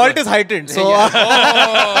the salt is heightened. So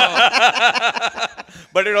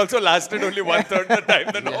But it also lasted only 1/3 the time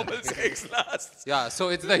the normal sex lasts. Yeah, so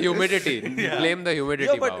it's the humidity. Blame the humidity.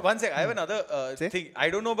 Yeah, but Bhav. one sec, I have another thing. I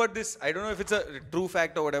don't know about this. I don't know if it's a true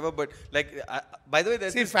fact or whatever, but like, by the way,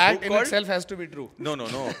 there's See, this fact book in called... itself has to be true. No.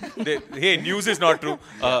 Hey, news is not true.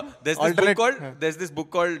 There's this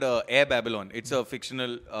book called Air Babylon. It's a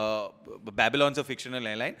fictional, Babylon's a fictional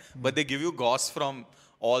airline, but they give you goss from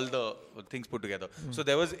all the things put together. So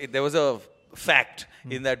there was a fact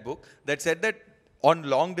in that book that said that on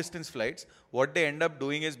long distance flights, what they end up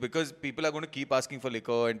doing is, because people are going to keep asking for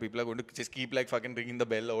liquor and people are going to just keep like fucking ringing the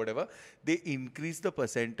bell or whatever, they increase the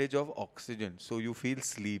percentage of oxygen so you feel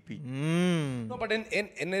sleepy. No, but in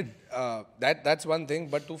it, that's one thing.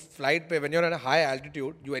 But to flight pay, when you're at a high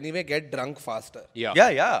altitude, you anyway get drunk faster. Yeah.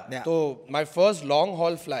 Yeah. So my first long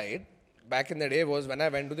haul flight back in the day was when I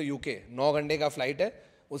went to the UK. 9 घंटे का flight है.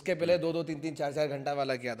 उसके पहले 2-2, 3-3, 4-4 घंटा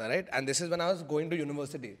वाला किया था, right? And this is when I was going to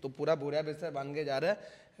university. तो पूरा बोरिया बिस्तर बांध के जा रहा है,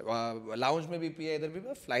 लाउंज में भी पिया, इधर भी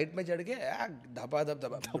पिया, फ्लाइट में चढ़ के धपा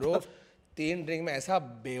ब्रो 3 ड्रिंक में ऐसा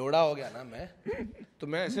बेवड़ा हो गया ना मैं, तो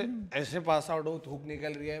मैं ऐसे पास आउट हूँ, थूक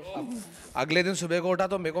निकल रही है. अगले दिन सुबह को उठा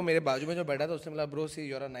तो मेरे को मेरे बाजू में जो बैठा था उसने बोला, bro C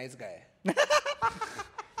you are a nice guy,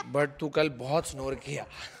 but तू कल बहुत स्नोर किया.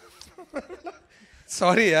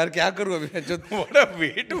 Sorry यार, क्या करूँ अभी? What a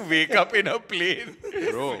way to wake up in a plane.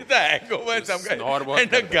 Bro. With a hangover and some guy. Snore बहुत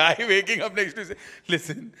And a guy waking up next to you say,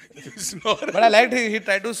 listen, you snore. But I liked he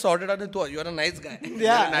tried to sort it out. You are a nice guy.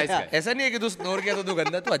 yeah, nice guy. ऐसा नहीं है कि तू snore किया तो तू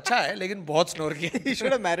गंदा, तू अच्छा है लेकिन बहुत स्नोर किया. He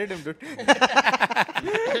should have married him, dude.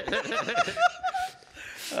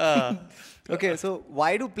 Okay, so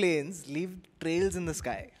why do planes leave trails in the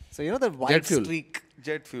sky? So you know that white Jet fuel. streak,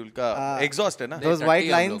 Jet fuel का exhaust है ना? those Dirty white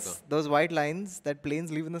हम lines, लोग those white lines that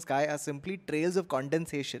planes leave in the sky are simply trails of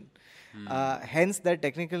condensation. Hence their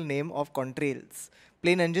technical name of contrails.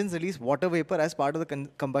 Plane engines release water vapor as part of the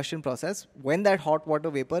combustion process. When that hot water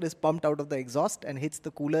vapor is pumped out of the exhaust and hits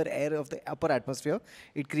the cooler air of the upper atmosphere,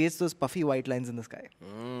 it creates those puffy white lines in the sky.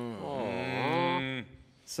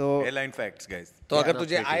 So Airline facts, guys. तो अगर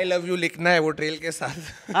तुझे I love you लिखना है वो trail के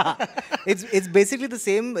साथ. it's basically the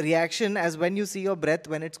same reaction as when you see your breath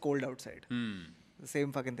when it's cold outside. The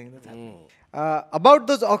same fucking thing that's happening. About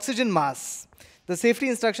those oxygen masks. The safety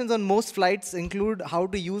instructions on most flights include how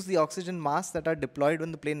to use the oxygen masks that are deployed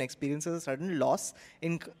when the plane experiences a sudden loss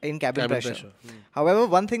in cabin pressure. However,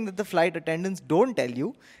 one thing that the flight attendants don't tell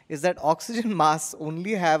you is that oxygen masks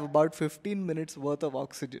only have about 15 minutes worth of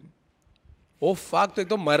oxygen. Oh fuck, तो एक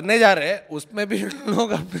तो मरने जा रहे हैं उसमें भी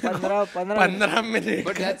लोग अपने 15 minute.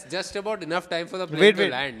 But that's just about enough time for the plane Wait. to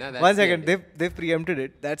land. Na? That's One the second. idea. They've preempted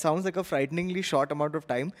it. That sounds like a frighteningly short amount of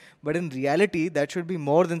time, but in reality, that should be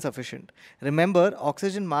more than sufficient. Remember,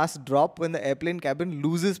 oxygen masks drop when the airplane cabin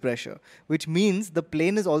loses pressure, which means the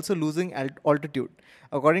plane is also losing altitude.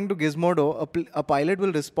 According to Gizmodo, a pilot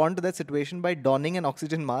will respond to that situation by donning an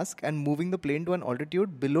oxygen mask and moving the plane to an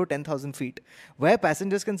altitude below 10,000 feet, where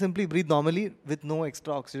passengers can simply breathe normally with no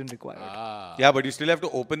extra oxygen required. Yeah, but you still have to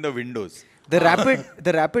open the windows. The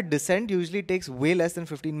rapid descent usually takes way less than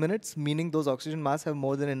 15 minutes, meaning those oxygen masks have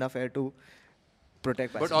more than enough air to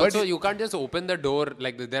protect But passengers. also you can't just open the door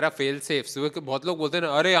like there are fail safes. So बहुत लोग बोलते हैं ना,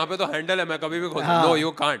 अरे यहाँ पे तो handle है, मैं कभी भी खोल सकता हूँ. No,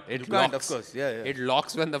 you can't. It You locks. can't, of course. Yeah. It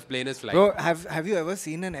locks when the plane is flying. Bro, have you ever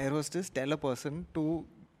seen an air hostess tell a person to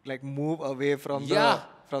like move away from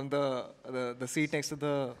the seat next to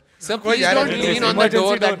the... So please don't lean on the Emergency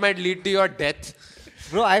door door. that might lead to your death.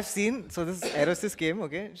 Bro, I've seen, so this air hostess came,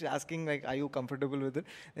 okay, she's asking like, are you comfortable with it?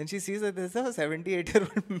 Then she sees that there's a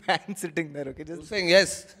 78-year-old man sitting there, okay, just... saying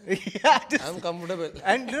yes, yeah, just, I'm comfortable.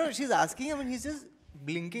 and you know, she's asking him and he's just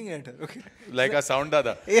blinking at her, okay. Like a sound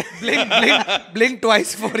dada. blink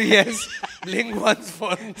twice for yes, blink once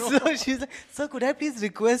for no. So she's like, sir, could I please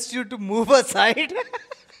request you to move aside?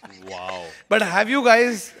 Wow. But have you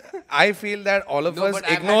guys? I feel that all of No, us but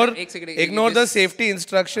I've ignore had- एक second, ignore the this- safety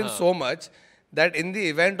instructions so much that in the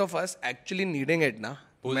event of us actually needing it ना,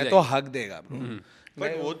 मैं तो हक देगा bro.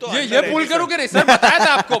 But वो तो ये pull करूँ क्या नहीं? Sir बताया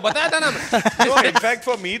था आपको, बताया था ना मैं. No, in fact,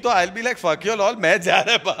 for me, तो I'll be like, fuck you all, मैं जा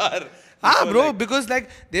रहा है बाहर. Ah, bro, because like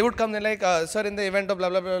they would come, they're like, sir, in the event of blah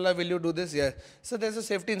blah blah blah, will you do this? Yes. So there's a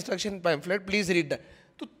safety instruction pamphlet. Please read that.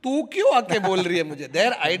 तो तू क्यों आके बोल रही है मुझे?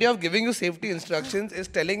 Their idea of giving you safety instructions is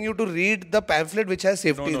telling you to read the pamphlet which has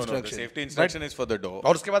safety No, the instructions. safety instruction is for the door.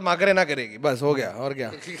 और उसके बाद माँ करे ना करेगी, बस हो गया और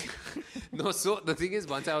क्या? No, so the thing is,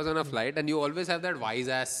 once I was on a flight, and you always have that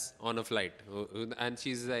wise ass on a flight, and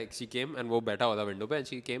she's like, she came and वो बैठा हुआ था window पे, and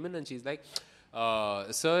she came in and she's like,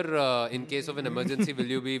 sir, in case of an emergency,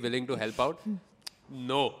 will you be willing to help out?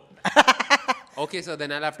 No. Okay, sir,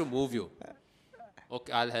 then I'll have to move you.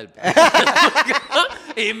 Okay, I'll help.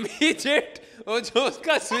 Immediate. वो जो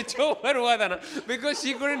उसका switch over हुआ था ना, because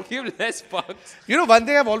she couldn't give less fucks. You know, one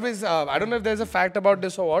thing I've always, I don't know if there's a fact about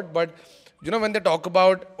this or what, but you know, when they talk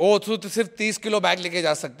about, oh, तो सिर्फ 30 kilo bag लेके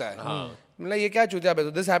जा सकता है. मतलब ये क्या चूतिया है?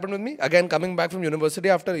 तो this happened with me. Again, coming back from university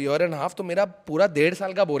after a year and a half, तो मेरा पूरा 1.5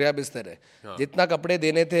 साल का बोरिया बिस्तर है. जितना कपड़े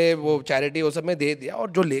देने थे, वो charity वो सब में दे दिया,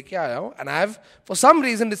 और जो लेके आया हूँ, and I have for some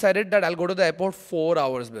reason decided that I'll go to the airport 4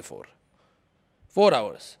 hours before. 4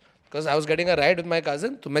 hours. Because I was getting a ride with my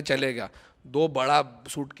cousin, तो मैं चले गया. 2 बड़ा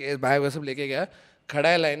सूटकेस बैग वो सब लेके गया, खड़ा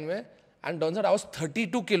है लाइन में, and turns out I was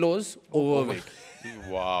 32 kilos overweight.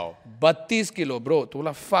 Wow. 32 kilo bro. तो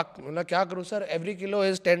बोला fuck, बोला क्या करूँ sir? Every kilo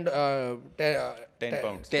is 10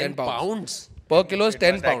 pounds. 10 pounds. Per kilo is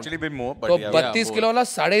 10 must pounds. actually be more, but तो yeah. 32 किलो वाला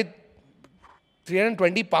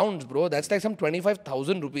 320 pounds bro. That's like some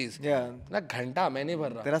 25,000 rupees. Yeah. ना घंटा मैं नहीं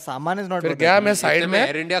भर रहा. तेरा सामान is not फिर worth गया it. मैं साइड इतने में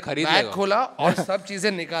में Air India खरीद बैग लेगा. खोला और सब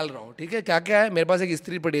चीजें निकाल रहा हूँ. ठीक है, क्या क्या है मेरे पास? एक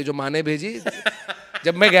इस्त्री पड़ी है जो माँ ने भेजी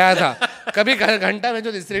जब मैं गया था. कभी घंटा में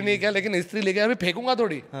जो इस्त्री नहीं किया, लेकिन इस्त्री लेके अभी फेंकूंगा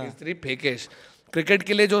थोड़ी. इस्त्री फेंकेश. क्रिकेट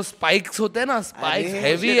के लिए जो स्पाइक्स होते हैं ना, स्पाइक्स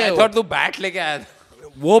हैवी है I वो. thought तू बैट लेके आया था.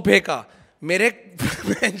 वो फेंका. मेरे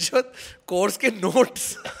जो कोर्स के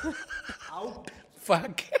नोट्स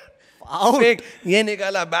फेंक, ये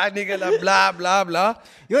निकाला, बैग निकाला, ब्ला ब्ला ब्ला.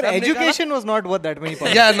 Your education was not worth that many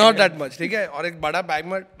pounds. Yeah, not that much. ठीक है. और एक बड़ा बैग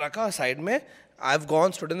में रखा साइड में. I've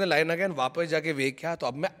gone stood in the line again. वापस जाके वेट किया तो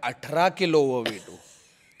अब मैं 18 किलो ओवरवेट हूँ.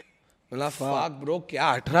 मतलब fuck bro,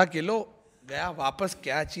 क्या 18 किलो? गया वापस,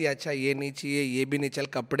 क्या चाहिए? अच्छा ये नहीं चाहिए, ये भी नहीं, चल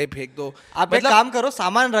कपड़े फेंक दो. आप एक काम करो,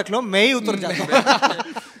 सामान रख लो, मैं ही उतर जाता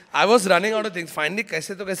हूँ. I was running out of things. Finally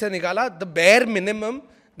कैसे तो कैसे निकाला. The bare minimum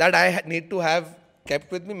that I need to have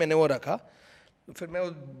kept with me, मैंने वो रखा. फिर मैं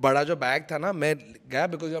वो बड़ा जो बैग था ना, मैं गया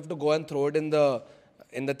because you have to go and throw it in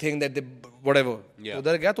the thing that they whatever.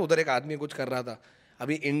 उधर गया तो उधर एक आदमी कुछ कर रहा था.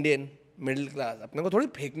 अभी इंडियन मिडिल क्लास, अपने को थोड़ी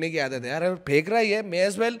फेंकने की आदत है यार. अगर फेंक रहा ही है, may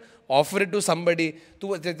as well offer it to somebody.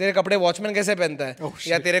 तू तेरे कपड़े वॉचमैन कैसे पहनता है?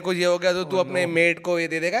 या तेरे को ये हो गया तो तू अपने मेड को ये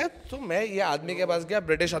दे देगा. तो मैं ये आदमी के पास गया,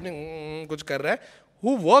 ब्रिटिश आदमी कुछ कर रहा है,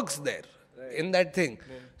 who works there in that thing.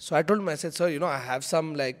 So I told him, I said, sir, you know, I have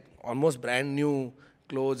some like almost brand new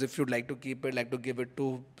clothes. If you'd like to keep it, like to give it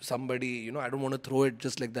to somebody, you know, I don't want to throw it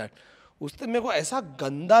just like that. उसने मेरे को ऐसा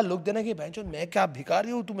गंदा look देना कि बहन चोद मैं क्या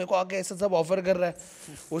भिखारी हूँ, तू मेरे को आके ऐसा सब ऑफर कर रहा है.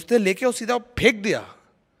 उसने लेके वो सीधा फेंक दिया.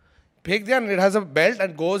 and it has a belt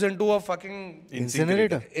and goes into a fucking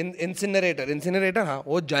Incinerator. Incinerator. हाँ,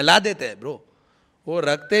 वो जला देते हैं ब्रो, वो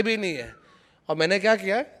रखते भी नहीं है. और मैंने क्या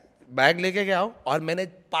किया, बैग लेके गया हूँ और मैंने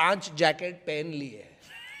 5 जैकेट पहन लिए.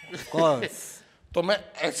 Of course. तो मैं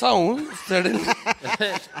ऐसा हूँ सडनली.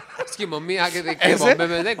 उसकी मम्मी आके देखती है ऐसे? बॉम्बे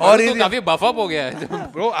में, देख और तो ये- काफी बफ अप हो गया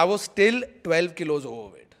है. Bro I was still 12 kilos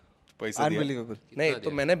overweight. पैसा दिया. Unbelievable. नहीं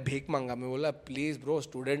तो मैंने भीख मांगा. मैं बोला प्लीज ब्रो,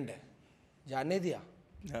 स्टूडेंट है. जाने दिया.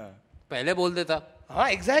 हाँ. पहले बोल देता. हाँ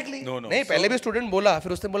एग्जैक्टली. No, no. नहीं पहले भी स्टूडेंट बोला,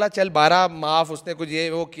 फिर उसने बोला चल 12 माफ, उसने कुछ ये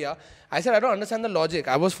वो किया. I said I don't understand the logic.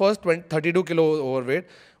 I was first 32 kilo overweight.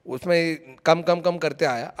 उसमें कम करते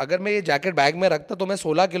आया. अगर मैं ये जैकेट बैग में रखता तो मैं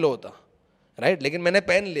 16 किलो होता, राइट? लेकिन मैंने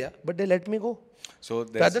पहन लिया. But they let me go. So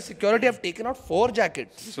As the security, I've taken out 4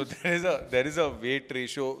 jackets. So there is a weight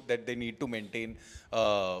ratio that they need to maintain.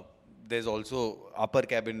 There's also upper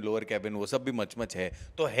cabin, lower cabin. वो सब भी much है.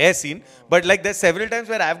 तो है scene. But like there's several times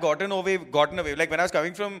where I've gotten away. Like when I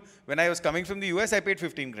was coming from the US, I paid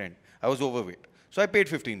 15 grand. I was overweight, so I paid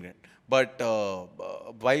 15 grand. But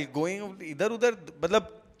while going इधर उधर,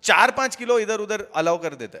 मतलब 4-5 kilo इधर उधर allow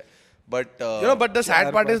कर देता है. But You know, but the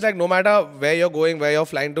sad part is like no matter where you're going, where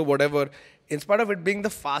you're flying to, whatever, in spite of it being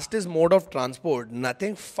the fastest mode of transport,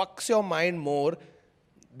 nothing fucks your mind more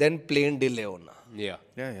than plane delay होना. Yeah.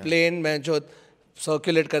 Plane में जो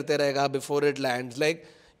circulate करते रहेगा before it lands. Like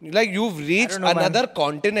Like you've reached another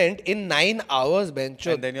continent in 9 hours,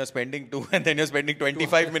 bencho. And then you're spending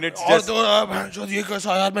 25 minutes और just. तो bencho ये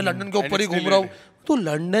कैसा यार मैं लंदन के ऊपर ही घूम रहा हूँ. तू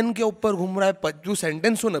लंदन के ऊपर घूम रहा है. तू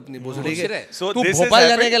सेंटेंस सुन अपनी भोसड़ी के. So तू this has भोपाल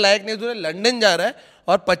जाने happened- के लायक नहीं. तू लंदन जा रहा है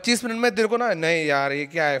और 25 मिनट में तेरे को ना नहीं यार ये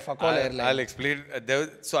क्या है fuck all airline. I'll explain.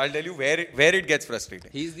 So I'll tell you where it gets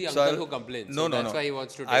frustrating. He's the So uncle I'll- who complains. No, So no, that's no. why he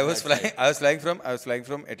wants to take I was that flying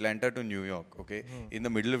from Atlanta to New York. Okay, in the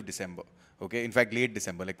middle of December. Okay, in fact late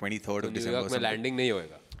December, like 23rd of December. New York में landing नहीं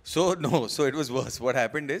होएगा. So it was worse. What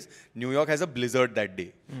happened is New York has a blizzard that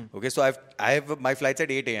day. Okay, so I have my flights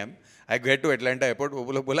at 8 a.m. I get to Atlanta airport.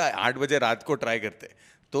 वो लोग बोला 8 बजे रात को try करते.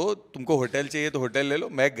 तो तुमको होटल चाहिए तो होटल ले लो.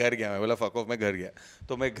 मैं घर गया. मैं बोला fuck off, मैं घर गया.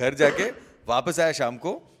 तो मैं घर जाके वापस आया शाम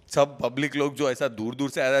को. सब पब्लिक लोग जो ऐसा दूर दूर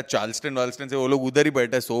से आया चार्ल्सटन से वो लोग उधर ही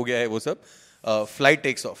बैठे सो गया है वो सब. Flight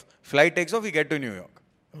takes off. We get to New York.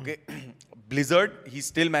 Okay, blizzard. He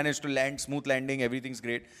still managed to land, smooth landing. Everything's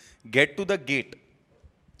great. Get to the gate.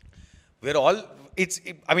 We're all.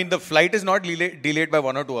 I mean, the flight is not delayed by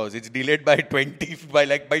 1 or 2 hours. It's delayed by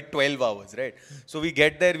 12 hours, right? So we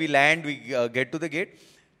get there, we land, we get to the gate,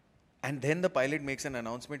 and then the pilot makes an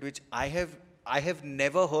announcement which I have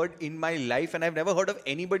never heard in my life, and I've never heard of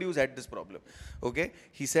anybody who's had this problem. Okay,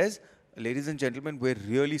 he says, "Ladies and gentlemen, we're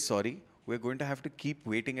really sorry. We're going to have to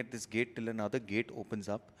keep waiting at this gate till another gate opens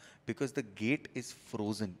up because the gate is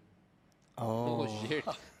frozen." Oh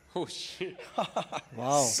shit. Oh shit.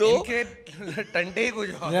 Wow. So इनके टंटे ही कुछ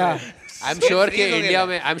और. Yeah. I'm sure कि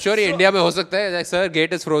India में हो सकता है. Sir,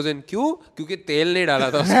 gate is frozen. क्यों? क्योंकि तेल नहीं डाला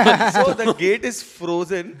था उसमें. So the gate is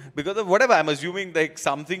frozen because of whatever. I'm assuming like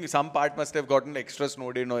some part must have gotten extra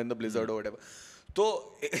snowed in or in the blizzard or whatever. So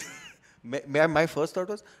my first thought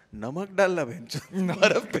was नमक डालना बेंचो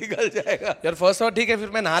बर्फ पिघल जाएगा. यार फर्स्ट और ठीक है फिर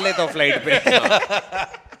मैं नहा लेता हूँ फ्लाइट पे.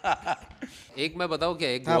 एक मैं बताऊँ क्या,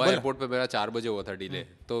 एक गोवा एयरपोर्ट पे मेरा 4 बजे हुआ था डिले.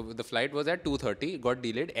 तो the flight was at 2:30, got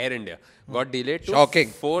delayed. Air India got delayed to Shocking.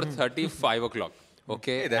 4:30, 5 o'clock.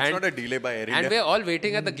 Okay, Hey, that's not a delay by Air And India. we're all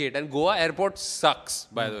waiting at the gate. And Goa airport sucks,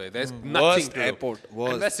 by the way. There's nothing Worst to do. airport,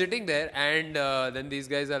 worst. And we're sitting there, and then these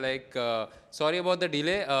guys are like, sorry about the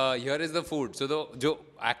delay. Here is the food. So जो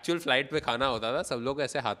actual flight पे खाना होता था, सब लोग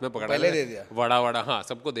ऐसे हाथ में पकड़ा पहले रहे, दे दिया. वड़ा हाँ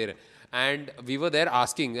सबको दे रहे. And we were there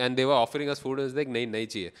asking, and they were offering us food. I was like, नहीं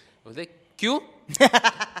चाहिए. I was like, क्यों?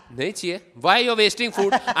 नहीं चाहिए. Why you're wasting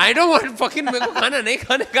food? I don't want fucking मेरे को खाना नहीं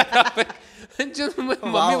खाने का यहाँ पे.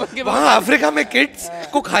 मम्मी बन के वहाँ अफ्रीका में किड्स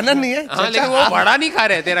को खाना नहीं है. हाँ लेकिन वो बड़ा नहीं खा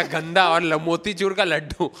रहे तेरा गंदा और मोतीचूर का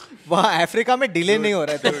लड्डू. वहाँ अफ्रीका में डिले नहीं हो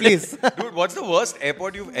रहा है तो please. Dude, what's the worst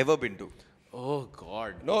airport you've ever been to? Oh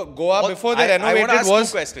God. No, Goa before they I want to renovated ask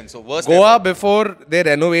was 2 questions. So worst Goa airport. before they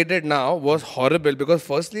renovated now was horrible because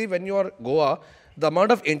firstly when you are Goa the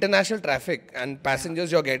amount of international traffic and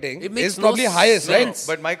passengers you're getting It makes is probably no highest, No, right?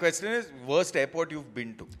 but my question is worst airport you've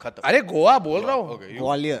been to? Khatam. अरे गोवा बोल रहा हूँ. Okay, you.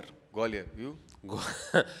 Gwalior. Gwalior. You?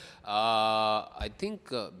 I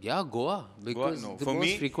think Goa because No, the for most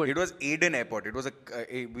me frequent. it was Aden Airport. It was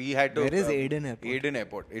we had to. Where is Aden Airport? Aden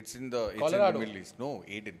Airport. It's in the Colorado. Middle East. No,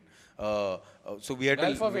 Aden. So we had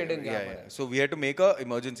Gulf to. of Aden, Yeah, yeah, yeah. So we had to make a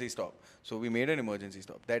emergency stop. So we made an emergency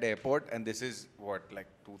stop. That airport, and this is what like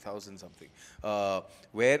 2000 something,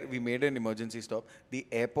 where we made an emergency stop. The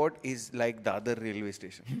airport is like Dadar railway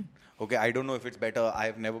station. Okay, I don't know if it's better.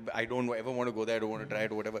 I don't ever want to go there. I don't want to try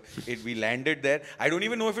it or whatever. We landed there. I don't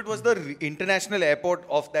even know if it was the international airport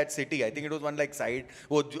of that city. I think it was one like side,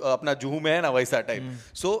 वो अपना जुहू में है ना वैसा type.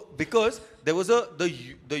 So because there was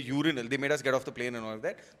the urinal, they made us get off the plane and all of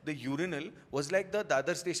that. The urinal was like the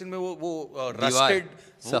Dadar station में वो rusted.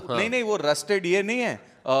 नहीं वो rusted ये नहीं है.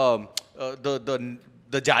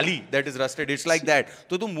 The जाली that is rusted, it's like that.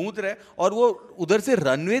 तो तुम मूत रहे और वो उधर से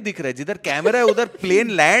रनवे दिख रहा है, जिधर कैमरा है उधर प्लेन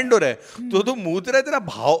लैंड हो रहा है, तो तुम मूत रहे तेरा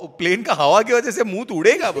प्लेन का हवा की वजह से मूत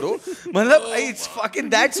उड़ेगा ब्रो. मतलब it's fucking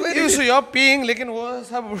that's where So you're peeing लेकिन वो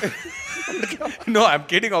सब. No, I'm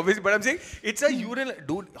kidding obviously, but I'm saying it's a urinal,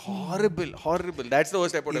 dude. Horrible. That's the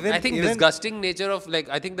worst airport. I think disgusting nature of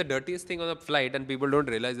I think the dirtiest thing on a flight and people don't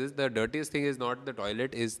realize this, the dirtiest thing is not the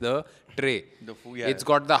toilet, is the tray. The food, yeah. It's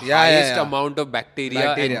got the Yeah, highest yeah. amount of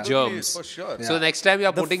bacteria and germs. For sure. So next time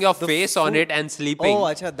you're putting your face on it and sleeping. Oh,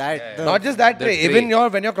 अच्छा that. Not just that The tray, tray.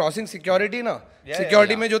 even when you're crossing security ना,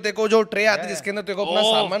 security में जो तेरे को जो tray आती है जिसके अंदर तेरे को अपना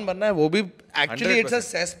सामान भरना है वो भी actually it's a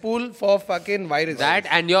cesspool for fucking virus. That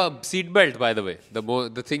and your seatbelt, by the way,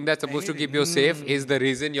 the thing that's supposed to keep you safe is the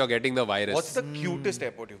reason you're getting the virus. What's the cutest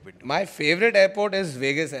airport you've been to? My favorite airport is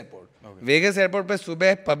Vegas airport. Vegas airport पे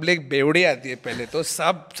सुबह public बेवड़ी आती है पहले तो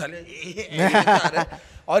सब चले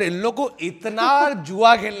और इन लोग को इतना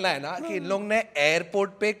जुआ खेलना है ना कि इन लोग ने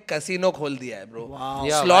एयरपोर्ट पे कैसीनो खोल दिया है bro.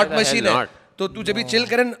 Yeah, slot why the machine hell है. not? तो तू जब भी चिल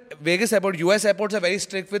करे Vegas airport, US airports are very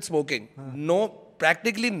strict with smoking. No,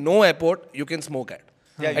 practically no airport you can smoke at.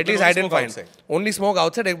 Yeah, at least I didn't find. Only smoke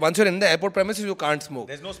outside. Once you're in the airport premises, you can't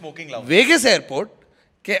smoke. There's no smoking lounge. Vegas airport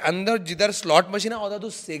के अंदर जिधर slot machine है उधर तू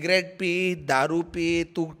cigarette P, दारू P,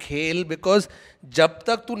 तू खेल, because जब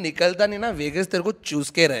तक तू निकलता नहीं ना वेगस तेरे को चूस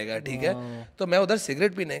के रहेगा. ठीक है, तो मैं उधर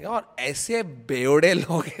सिगरेट पीने गया और ऐसे बेवड़े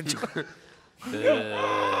लोग हैं जो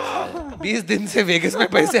 20 दिन से वेगस में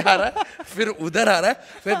पैसे आ रहा है, फिर उधर आ रहा है,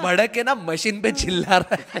 फिर भड़क के ना मशीन पे चिल्ला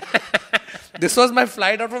रहा है. This was my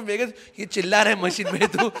flight out from Vegas. ये चिल्ला रहे मशीन में.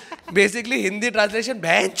 तू बेसिकली हिंदी ट्रांसलेशन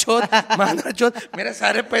बहन चोद मादर चोद मेरे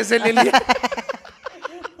सारे पैसे ले लिए.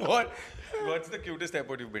 What's the cutest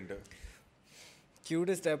airport you've been to?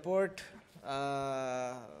 Cutest airport.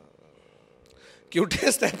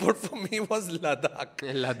 Cutest airport for me was Ladakh.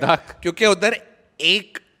 Ladakh. क्योंकि उधर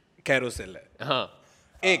एक कैरोसेल है. हाँ.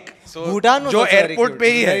 एक. So Bhutan was जो also very एयरपोर्ट cute. पे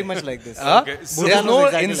ही है. Very much like this. Okay, so There's Bhutan no was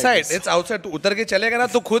exactly like inside. this. It's outside. तू उतर के चलेगा ना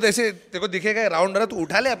तो खुद ऐसे तेरे को दिखेगा राउंड रहा, तू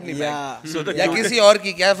उठा ले अपनी Yeah. बैग. So the या cutest- किसी और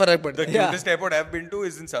की क्या फर्क The पड़ता है. cutest airport I've been to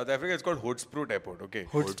is in South Africa. It's called Hoedspruit Airport. Okay.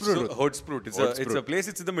 Hoedspruit. So, Hoedspruit. It's a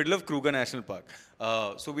place. It's in the middle of Kruger National Park.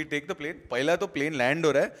 So we take the plane. पहला तो plane land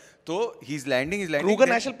हो रहा है. तो he's landing. Kruger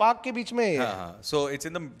then- national park के बीच में है. हाँ, हाँ. So it's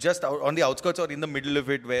in the just on the outskirts or in the middle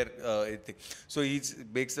of it where so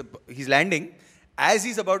he's landing. As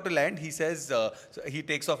he's about to land, he says, so he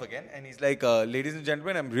takes off again and he's like, ladies and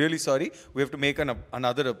gentlemen, I'm really sorry. We have to make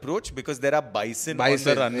another approach because there are bison on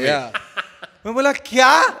the runway. Yeah. मैं बोला क्या?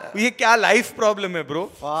 ये क्या life problem है bro?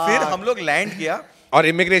 फिर हम लोग land किया. और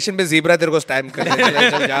इमिग्रेशन पे जीब्रा तेरे को स्टैम्प कर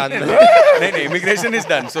नहीं, immigration is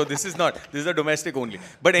done. So this is a domestic only.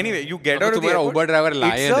 But anyway, you get out of the तुम्हारा airport. Uber driver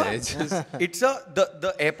lion है.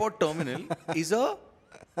 The airport terminal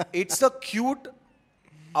it's a cute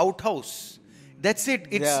outhouse. That's it.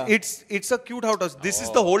 It's a cute outhouse. This is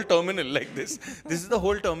the whole terminal like this. This is the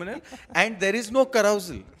whole terminal and there is no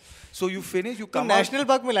carousel. So you finish, you तो come out. National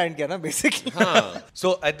park में land किया ना basically.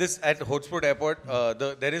 So at Hoedspruit Airport,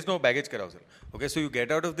 there is no baggage carousel. Okay, so you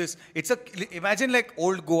get out of this. Imagine like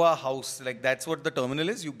old Goa house. Like that's what the terminal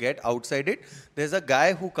is. You get outside it. There's a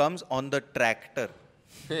guy who comes on the tractor.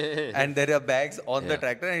 And there are bags on the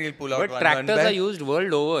tractor and he'll pull out But one tractors bag. are used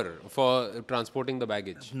world over for transporting the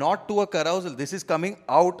baggage. Not to a carousel. This is coming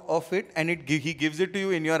out of it and he gives it to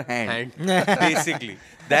you in your hand. Basically.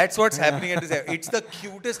 That's what's happening at this airport. It's the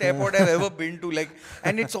cutest airport I've ever been to. Like,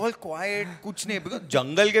 and it's all quiet. कुछ नहीं because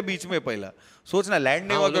जंगल के बीच में पहला. सोचना land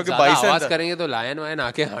नहीं हुआ क्योंकि आवाज बाइसन करेंगे तो लायन वायन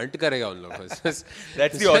आके हंट करेगा उन लोगों को.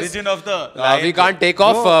 That's the origin of the lion. We can't take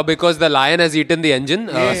off because the lion has eaten the engine.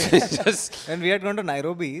 Just When we had gone to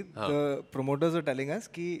Nairobi, the promoters were telling us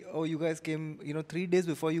कि oh you guys came 3 days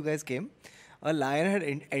before you guys came, a lion had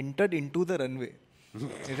entered into the runway.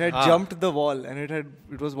 It had jumped the wall and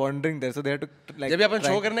it was wandering there, so they had to like. जब भी अपन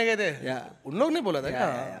show करने गए थे, Yeah. उन लोग ने बोला था क्या?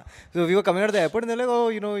 Yeah. So we were coming out of the airport and they're like, oh,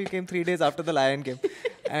 you came 3 days after the lion came,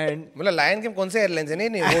 and बोला लायन के कौन से एयरलाइन से?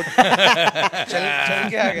 नहीं वो चल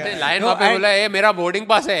के आ गया. लायन वहाँ पे बोला ए मेरा बोर्डिंग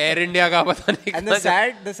पास है एयर इंडिया का पता नहीं. and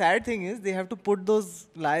the sad thing is they have to put those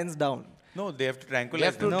lions down. No, they have to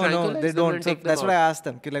tranquilize them. No, tranquilize they them don't. and So take them that's what I out. asked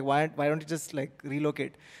them. Like, why don't you just like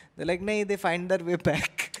relocate? They're like, no, they find their way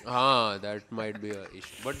back. हाँ, that might be a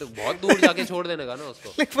issue. But बहुत दूर जाके छोड़ देने का ना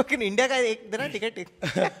उसको. Like fucking India का एक देना ticket.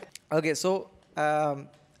 Okay, so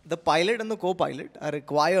the pilot and the co-pilot are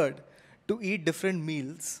required to eat different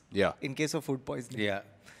meals. Yeah. In case of food poisoning. Yeah.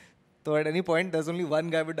 So at any point, there's only one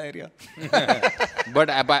guy with diarrhea. But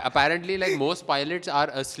apparently, like most pilots are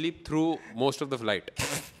asleep through most of the flight.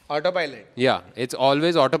 Autopilot. Yeah, it's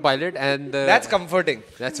always autopilot, and That's comforting.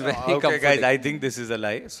 that's very Okay, comforting. guys, I think this is a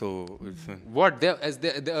lie. So, What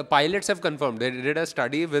the pilots have confirmed. They did a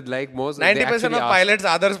study with like most 90% of pilots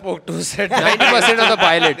others spoke to said 90% of the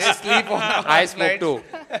pilots. they sleep on I spoke too.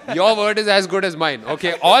 Your word is as good as mine.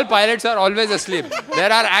 Okay, all pilots are always asleep.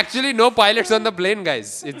 There are actually no pilots on the plane,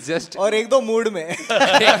 guys. It's just और एक दो mood में.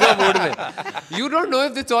 एक दो mood में. You don't know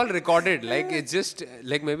if it's all recorded. Like it's just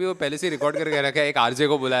like maybe वो पहले से रिकॉर्ड करके रखा है. एक आरजे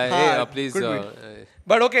को बुलाया. Hey, please.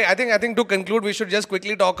 But okay, I think to conclude, we should just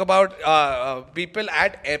quickly talk about people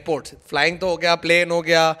at airports. Flying तो हो गया, plane हो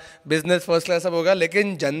गया, business first class सब हो गया,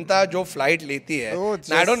 लेकिन जनता जो flight लेती है.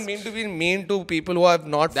 Now, I don't mean to be mean to people who have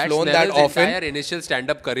not That's flown that Neville's often. entire initial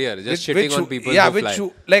stand-up career, just Which- shitting which- on people yeah, who which fly.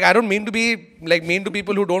 like I don't mean to be like mean to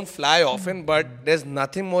people who don't fly often, but there's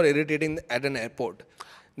nothing more irritating at an airport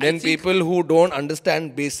than people who don't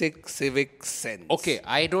understand basic civic sense. Okay,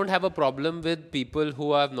 I don't have a problem with people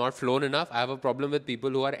who have not flown enough. I have a problem with people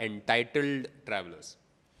who are entitled travelers.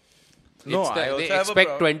 no, It's I also they have a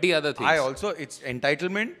expect 20 other things. I also, it's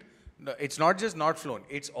entitlement. No, it's not just not flown.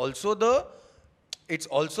 It's also it's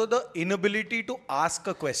also the inability to ask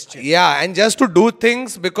a question. Yeah, and just to do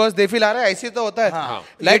things because they feel अरे ऐसे तो होता है.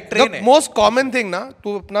 Like the most common thing ना,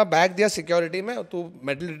 तू अपना bag दिया security में, तू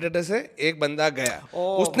मेटल डिटेक्टर से एक बंदा गया,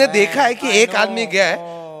 उसने देखा है कि एक आदमी गया है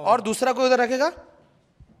और दूसरा कोई उधर रखेगा,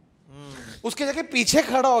 उसके जगह पीछे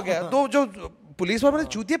खड़ा हो गया, तो जो पुलिस वाले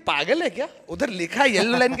चूतिए पागल है क्या, उधर लिखा है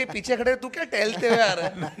येलो लाइन के पीछे खड़े, तू क्या टहलते हुए आ रहा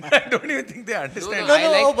है? I don't even think they understand.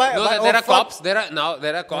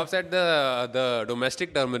 There are cops at the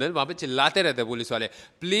domestic terminal. वहाँ पे चिल्लाते रहते हैं पुलिस वाले.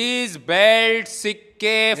 Please belt,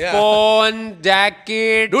 सिक्के, phone,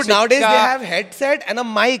 jacket. Dude, nowadays they have headset and a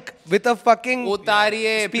mic with a fucking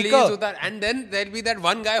उतारिए, speaker. please उतार. And then there'll be that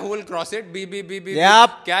one guy who will cross it. Beep.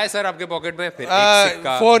 क्या है सर आपके pocket में? फिर एक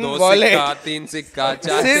सिक्का, phone, दो wallet. सिक्का, तीन सिक्का,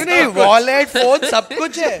 चार सिर्फ सिक्का. नहीं, wallet, phone, सब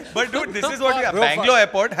कुछ है. But dude, this is what we have. Bangalore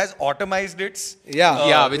airport has automized its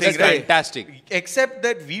Yeah, which thing, is right? fantastic. Except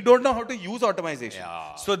that we don't know how to use automation.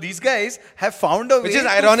 So these guys have found a way. Which is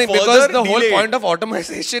to ironic because further the whole delay it. point of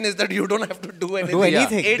automation is that you don't have to do anything.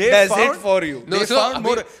 anything. It They does found- it for you. No, They so found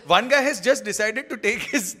more. One guy has just decided to take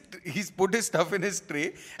he's put his stuff in his tray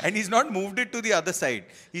and he's not moved it to the other side.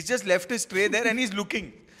 He's just left his tray there and he's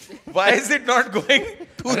looking. Why is it not going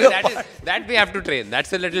to the that we have to train.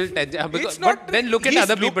 That's a little It's not. But then look at he's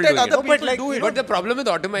other looked people at doing other it. people like, do it. But the problem with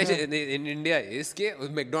automation in India is कि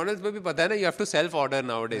McDonald's में भी पता है ना, you have to self order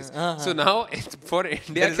nowadays. So now it's for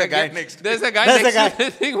India. There's a guy next. There's a guy next to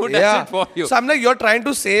the thing who does it for you. So I'm like, you're trying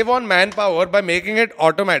to save on manpower by making it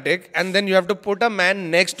automatic, and then you have to put a man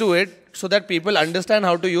next to it so that people understand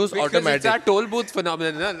how to use Because automatic. it's a toll booth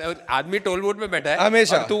phenomenon ना. आदमी toll booth में बैठा है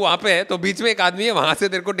हमेशा. और तू वहाँ पे है तो बीच में एक आदमी है, वहाँ से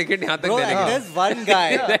तेरे को टिकट यहाँ तक Bro, देने के लिए. there's one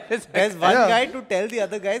guy. There's one guy to tell the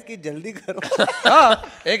other guys कि जल्दी करो.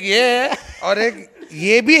 हाँ, एक ये है और एक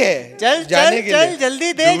ये भी है चल जाने चल के चल लिए.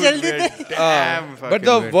 जल्दी दे जल्दी दे. Damn But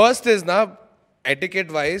the worst is ना,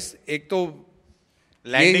 etiquette wise, एक तो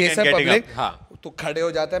Landing ये and सब getting public, up. हाँ. तो खड़े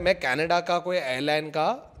हो जाता है. मैं कनाडा का कोई एयरलाइन का,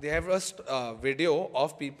 they have a video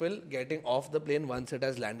of people getting off the plane once it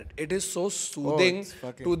has landed. It is so soothing it's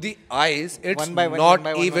fucking- to the eyes. It's One by one, not one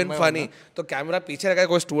by one, even one by funny. one, तो camera पीछे रखा है,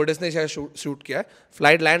 कोई स्टूवर्डेस ने शायद shoot किया.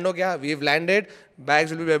 Flight land हो गया, we've landed,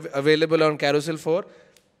 bags will be available on carousel 4.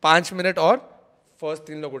 5 minute और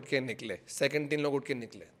फर्स्ट 3 लोग उठ के निकले, सेकंड 3 लोग उठ के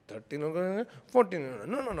निकले, थर्ड 3 लोग, 14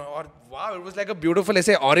 नो और wow, it was like a beautiful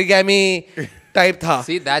ऐसे ओरिगेमी टाइप था.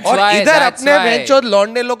 See, that's और why- इधर that's अपने why- वेंचर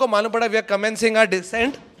लॉन्डे लोग को मालूम पड़ा we are commencing our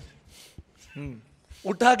decent,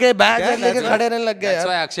 उठा के बैग लेके खड़े रहने लग गए That's यार.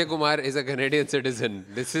 why Akshay Kumar is a Canadian citizen.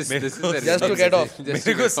 This is the Just to get off.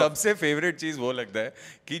 मेरे को सबसे फेवरेट चीज वो लगता है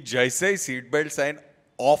कि जैसे ही सीट बेल्ट साइन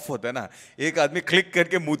ऑफ होता है ना, एक आदमी क्लिक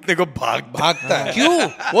करके मूतने को भागता है. क्यों?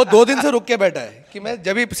 वो 2 दिन से रुक के बैठा है कि मैं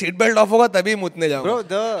जब भी सीट बेल्ट ऑफ होगा तभी मुतने जाऊंगा.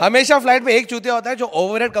 Bro, हमेशा फ्लाइट में एक चूतिया होता है जो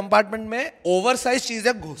ओवरहेड कंपार्टमेंट में ओवरसाइज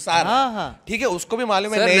चीजें घुसा रहा है. हाँ. ठीक है, उसको भी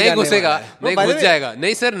मालूम है सर नहीं नहीं जाने घुसेगा, वाला है. नहीं by the घुस way- जाएगा.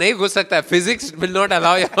 नहीं सर नहीं घुस सकता है. Physics will not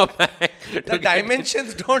allow your back. The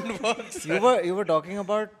dimensions don't work. You were talking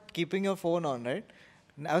about keeping your phone on, right?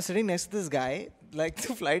 I was sitting next to this guy. Like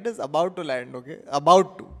the flight is about to land, okay?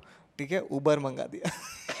 About to. ठीक है, Uber मंगा दिया.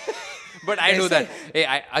 But I do that. Hey,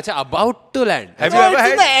 अच्छा about to land. Have No, you ever it's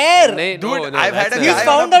had? in the air. नहीं, Dude, no, I've had that's a He's guy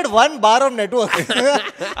found that one bar of network.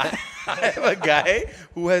 I have a guy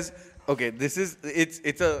who has. Okay, this is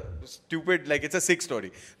it's a stupid, like it's a sick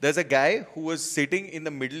story. There's a guy who was sitting in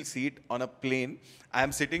the middle seat on a plane. I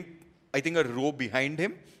am sitting, I think, a row behind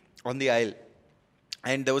him on the aisle,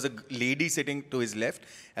 and there was a lady sitting to his left,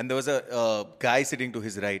 and there was a guy sitting to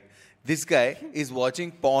his right. This guy is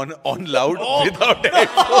watching porn on loud without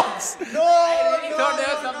headphones. No, I thought there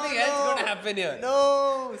was something else going to happen here.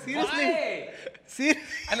 no, seriously.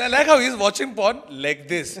 And I like how he's watching porn like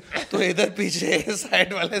this. तो इधर पीछे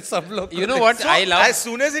side वाले सब लोग. You know what I love? As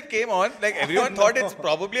soon as it came on, like everyone thought it's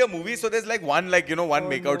probably a movie, so there's like one, like, you know, one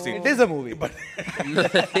makeout scene. It is a movie.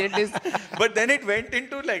 It is. But then it went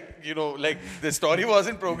into, like, you know, like the story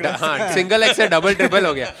wasn't progressing. हाँ, single X से double triple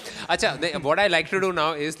हो गया. अच्छा, what I like to do now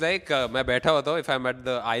is like मैं बैठा होता हूँ if I'm at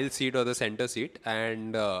the aisle seat or the center seat,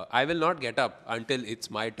 and I will not get up until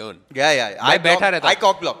it's my turn. Yeah. मैं बैठा रहता हूँ. I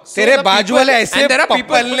cock block. तेरे the बाजू people- वाले ऐसे and there are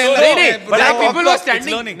people. पपलने नहीं लगे. नहीं, but there I are people who are cock block, it's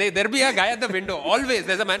standing. learning. नहीं, there be a guy at the window. Always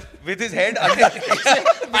there's a man. With his head under.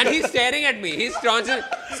 And he's staring at me. He's taunting,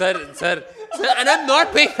 sir, and I'm not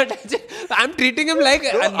paying attention. I'm treating him like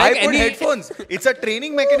I like put any headphones. It's a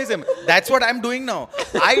training mechanism. That's what I'm doing now.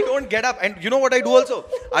 I don't get up. And you know what I do also?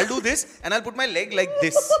 I'll do this and I'll put my leg like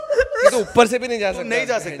this. ये तो ऊपर से भी नहीं जा तो सकता. नहीं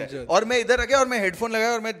जा सकता. और मैं इधर रखा और मैं हेडफोन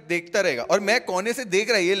लगाया और मैं देखता रहेगा. और मैं कोने से देख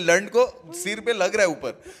रहा है, ये लंड को सिर पे लग रहा है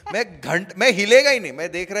ऊपर. मैं हिलेगा ही नहीं.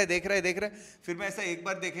 मैं देख रहा है. फिर मैं ऐसा एक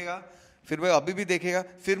बार देखेगा. फिर मैं अभी भी देखेगा,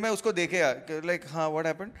 फिर मैं उसको देखेगा like हाँ what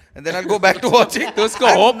happened and then I'll go back to watching. तो उसको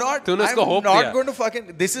hope, तूने उसको hope I'm दिया. not going to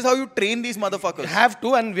fucking, this is how you train these motherfuckers. Have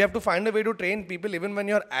to, and we have to find a way to train people even when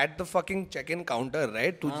you're at the fucking check-in counter,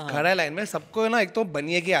 right? तू खड़ा है line में, सबको है ना एक तो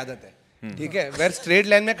बनिए की आदत है, ठीक है? वेर स्ट्रेट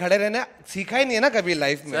लाइन में खड़े रहने सीखा ही नहीं है ना कभी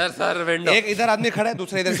लाइफ में. Sir window. एक इधर आदमी खड़ा है,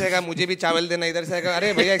 दूसरा इधर से आएगा, मुझे भी चावल देना, इधर से आएगा,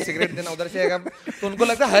 अरे भैया एक सिगरेट देना, उधर से आएगा. तो उनको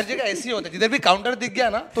लगता है हर जगह ऐसे ही होता है, जिधर भी काउंटर दिख गया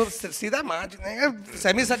ना तो सीधा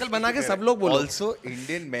सेमी सर्कल बना के सब लोग बोलो. Also,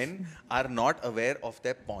 Indian men are not aware of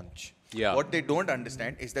their paunch. Yeah. What they don't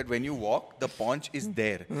understand is that when you walk, the paunch is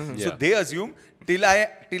there. So Yeah. they assume till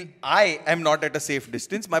I am not at a safe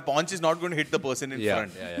distance, my paunch is not going to hit the person in Yeah,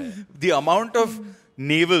 front. yeah. The amount of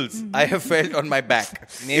navels I have felt on my back.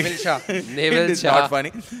 Navel Shah. Navel It is Shah. not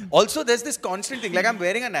funny. Also, there's this constant thing. Like I'm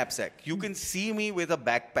wearing a knapsack. You can see me with a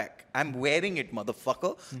backpack. I'm wearing it,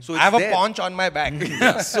 motherfucker. So it's I have there. a paunch on my back.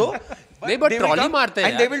 So, नहीं, but they will trolley come मारते हैं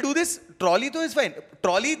and they यार. will do this. Trolley तो is fine.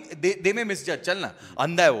 Trolley they may misjudge. चल ना,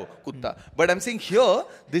 अंधा है वो कुत्ता. But I'm saying here,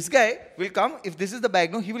 this guy will come. If this is the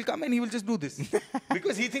bag, no, he will come and he will just do this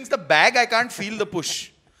because he thinks the bag I can't feel the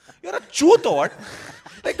push. You're a chut or what?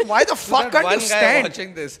 Like why the fuck That can't one you guy stand?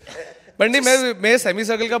 watching this. But नहीं, मैं semi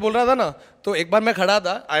circle का बोल रहा था ना, तो एक बार मैं खड़ा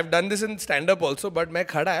था. I have done this in stand up also, but मैं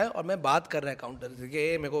खड़ा है और मैं बात कर रहा है काउंटर से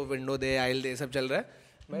कि मेरे को विंडो दे, आइल दे, सब चल रहा है.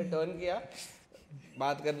 मैं टर्न किया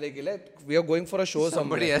बात करने के लिए, we are going for a show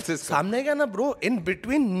somebody. सामने क्या ना bro, in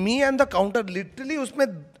between me and the counter literally उसमें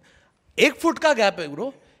 1 फुट का गैप है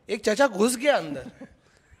ब्रो. एक चाचा घुस गया अंदर.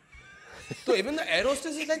 तो even the air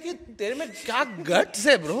hostess is like कि तेरे में क्या गट्स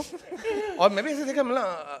है ब्रो. और मैं भी ऐसे देखा,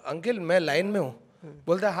 मतलब अंकल मैं लाइन में हूँ,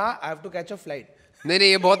 बोलता है हाँ I have to catch a flight. नहीं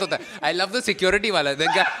ये बहुत होता है. आई लव द सिक्योरिटी वाला.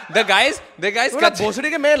 द गाइस भोसड़ी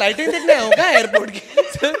के मैं लाइटिंग देखने आया हूँ क्या एयरपोर्ट की.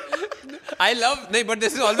 I love, नहीं, but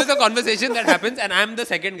this is always a conversation that happens and I'm the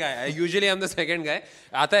second guy. Usually I'm the second guy.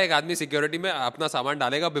 आता है एक आदमी सिक्योरिटी में अपना सामान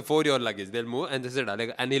डालेगा before your luggage. They'll move and जैसे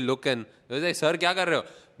डालेगा and he'll look and he'll say, sir क्या कर रहे हो?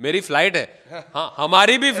 मेरी फ्लाइट है. हाँ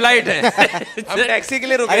हमारी भी फ्लाइट है. हम टैक्सी के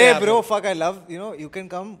लिए रुके Hey हैं. bro, fuck, I love, you can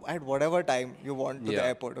come at whatever time you want to the Yeah.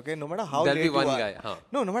 airport, okay? No matter how There'll late be one you are. guy, हाँ.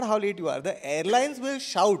 No matter how late you are, the airlines will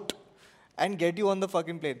shout and get you on the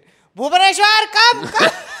fucking plane. Bhubaneswar, come!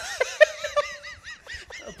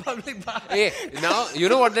 Hey, now you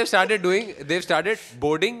know what they've started doing? They've started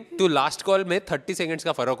boarding to last call में 30 seconds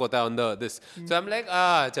का फर्क होता है on the this. So I'm like,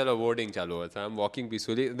 चलो boarding चालू हुआ. So I'm walking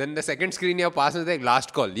peacefully. Then the second screen your pass is like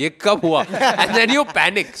last call. ये कब हुआ? And then you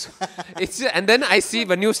panic. And then I see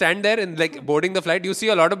when you stand there and like boarding the flight, you see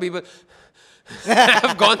a lot of people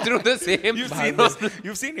have gone through the same.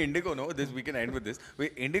 You've seen Indigo, no? We can end with this.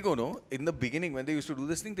 Indigo, no? In the beginning, when they used to do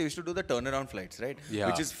this thing, they used to do the turnaround flights, right? Yeah.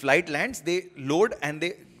 Which is flight lands, they load and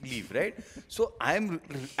they leave, right? So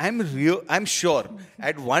I'm sure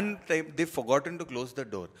at one time they've forgotten to close the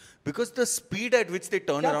door because the speed at which they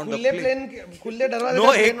turn around the खुले plane. Plane खुले दरवाजे No,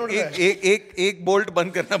 का plane उड़ रहा है. एक bolt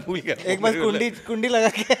बंद करना भूल गया. एक बार कुंडी लगा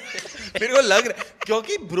के मेरे को लग रहा है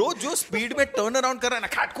क्योंकि ब्रो जो स्पीड में टर्न अराउंड कर रहा है ना,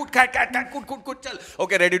 खाट कूट चल,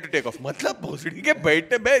 okay ready to take off. मतलब भोसड़ी के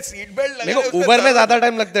बैठने में सीट बेल्ट लगा. मेरे को उबर में ज्यादा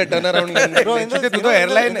टाइम लगता है टर्न अराउंड करने Bro, में. तू तो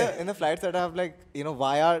एयरलाइन है. in the flights that have like,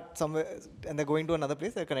 via somewhere and they're going to another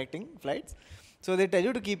place, they're connecting flights. So they tell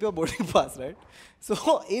you to keep your boarding pass, right? So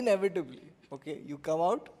inevitably, okay, you come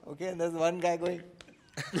out, okay, and there's one guy going,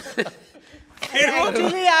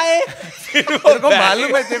 actually आए. तेरे को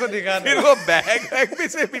मालूम है, तेरे को दिखा फिर वो बैग में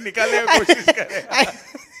से भी निकालने की कोशिश करे.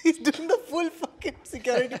 He's doing the full fucking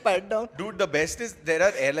security pat down. Dude, the best is there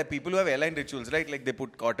are airline people who have airline rituals, right? Like they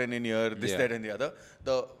put cotton in here, this, Yeah. that, and the other.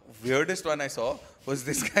 The weirdest one I saw was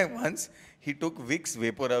this guy once. He took Vicks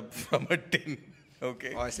Vapor Rub from a tin.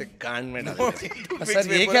 Okay. और ऐसे कान में No, डाल. he took Vicks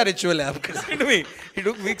sir ये Vapor क्या Rub- ritual है आपका? Listen to me. He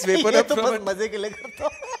took Vicks Vapor ये Rub तो from बस a मजे के लिए करता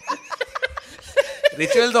हूँ.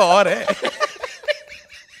 रिचुअल तो और है.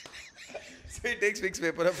 So he takes Vicks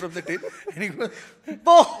Vapor Rub from the tin and he goes,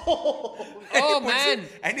 Oh man.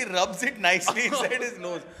 and he rubs it nicely inside his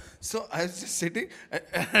nose. So I was just sitting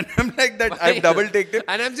and I'm like that. I've double taked him.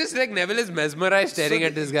 And I'm just like, Neville is mesmerized staring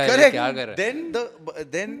at this guy. Like, Correct. क्या कर रहा है?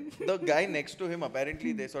 Then the guy next to him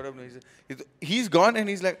apparently they sort of know he's gone and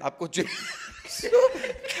he's like आपको चाहिए.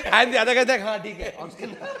 And ज्यादा कहते हैं हाँ ठीक है. और उसके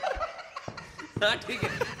हाँ ठीक है.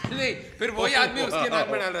 नहीं फिर वही आदमी उसके नाक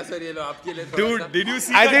में डाल रहा है, सर ये लो आपके लिए. Dude, did you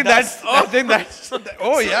see? I the think dust? that's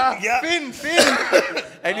oh yeah. Yeah. Fin.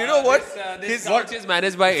 And you know what? This couch is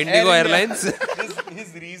managed by Indigo Airlines. His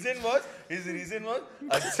reason was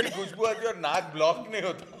अच्छी खुशबू आती और नाक ब्लॉक नहीं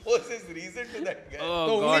होता. Was his reason to that guy?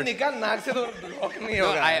 तो उंगली निकाल नाक से तो ब्लॉक नहीं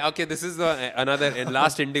होगा. Okay, this is another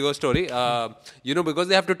last Indigo story. Because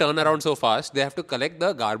they have to turn around so fast, they have to collect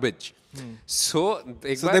the garbage. So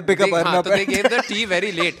they pick up हाँ, Arnab तो they gave the tea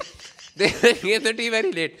very late. They gave the tea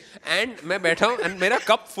very late. And मैं बैठा हूँ and मेरा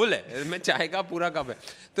cup full है. मैं चाय का पूरा कप है.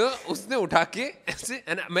 तो उसने उठा के ऐसे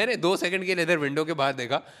and मैंने 2 सेकंड के लिए इधर विंडो के बाहर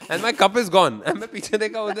देखा and my cup is gone. And मैं पीछे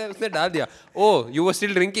देखा उधर उसने डाल दिया. Oh, you were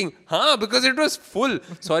still drinking? हाँ, because it was full.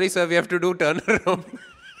 Sorry sir, we have to do turnaround.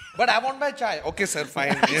 But I want my chai. Okay, sir,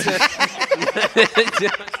 fine.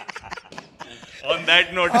 On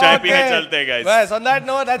that note, chai peene chalte hain, guys. Yes, on that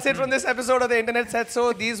note, that's it from this episode of the Internet Set.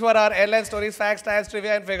 So these were our airline stories, facts, stats,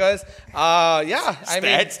 trivia, and figures. Yeah, I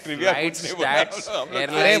mean, Stats, trivia, Flight कुछ नहीं बोला stats, हम लोग।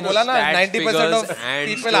 अरे airlines, बोला ना, stats, 90% figures of and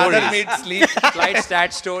people either stories. need sleep. Flight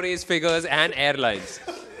stats, stories, figures, and airlines.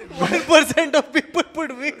 1% of people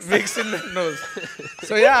put wigs. Wigs in their nose.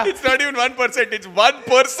 So yeah. It's not even 1%, it's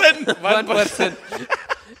 1%. One person.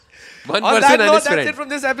 One On person that and note, his that's friend. it from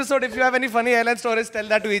this episode. If you have any funny airline stories, tell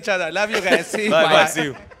that to each other. Love you guys. See you. Bye, Bye. see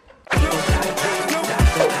you.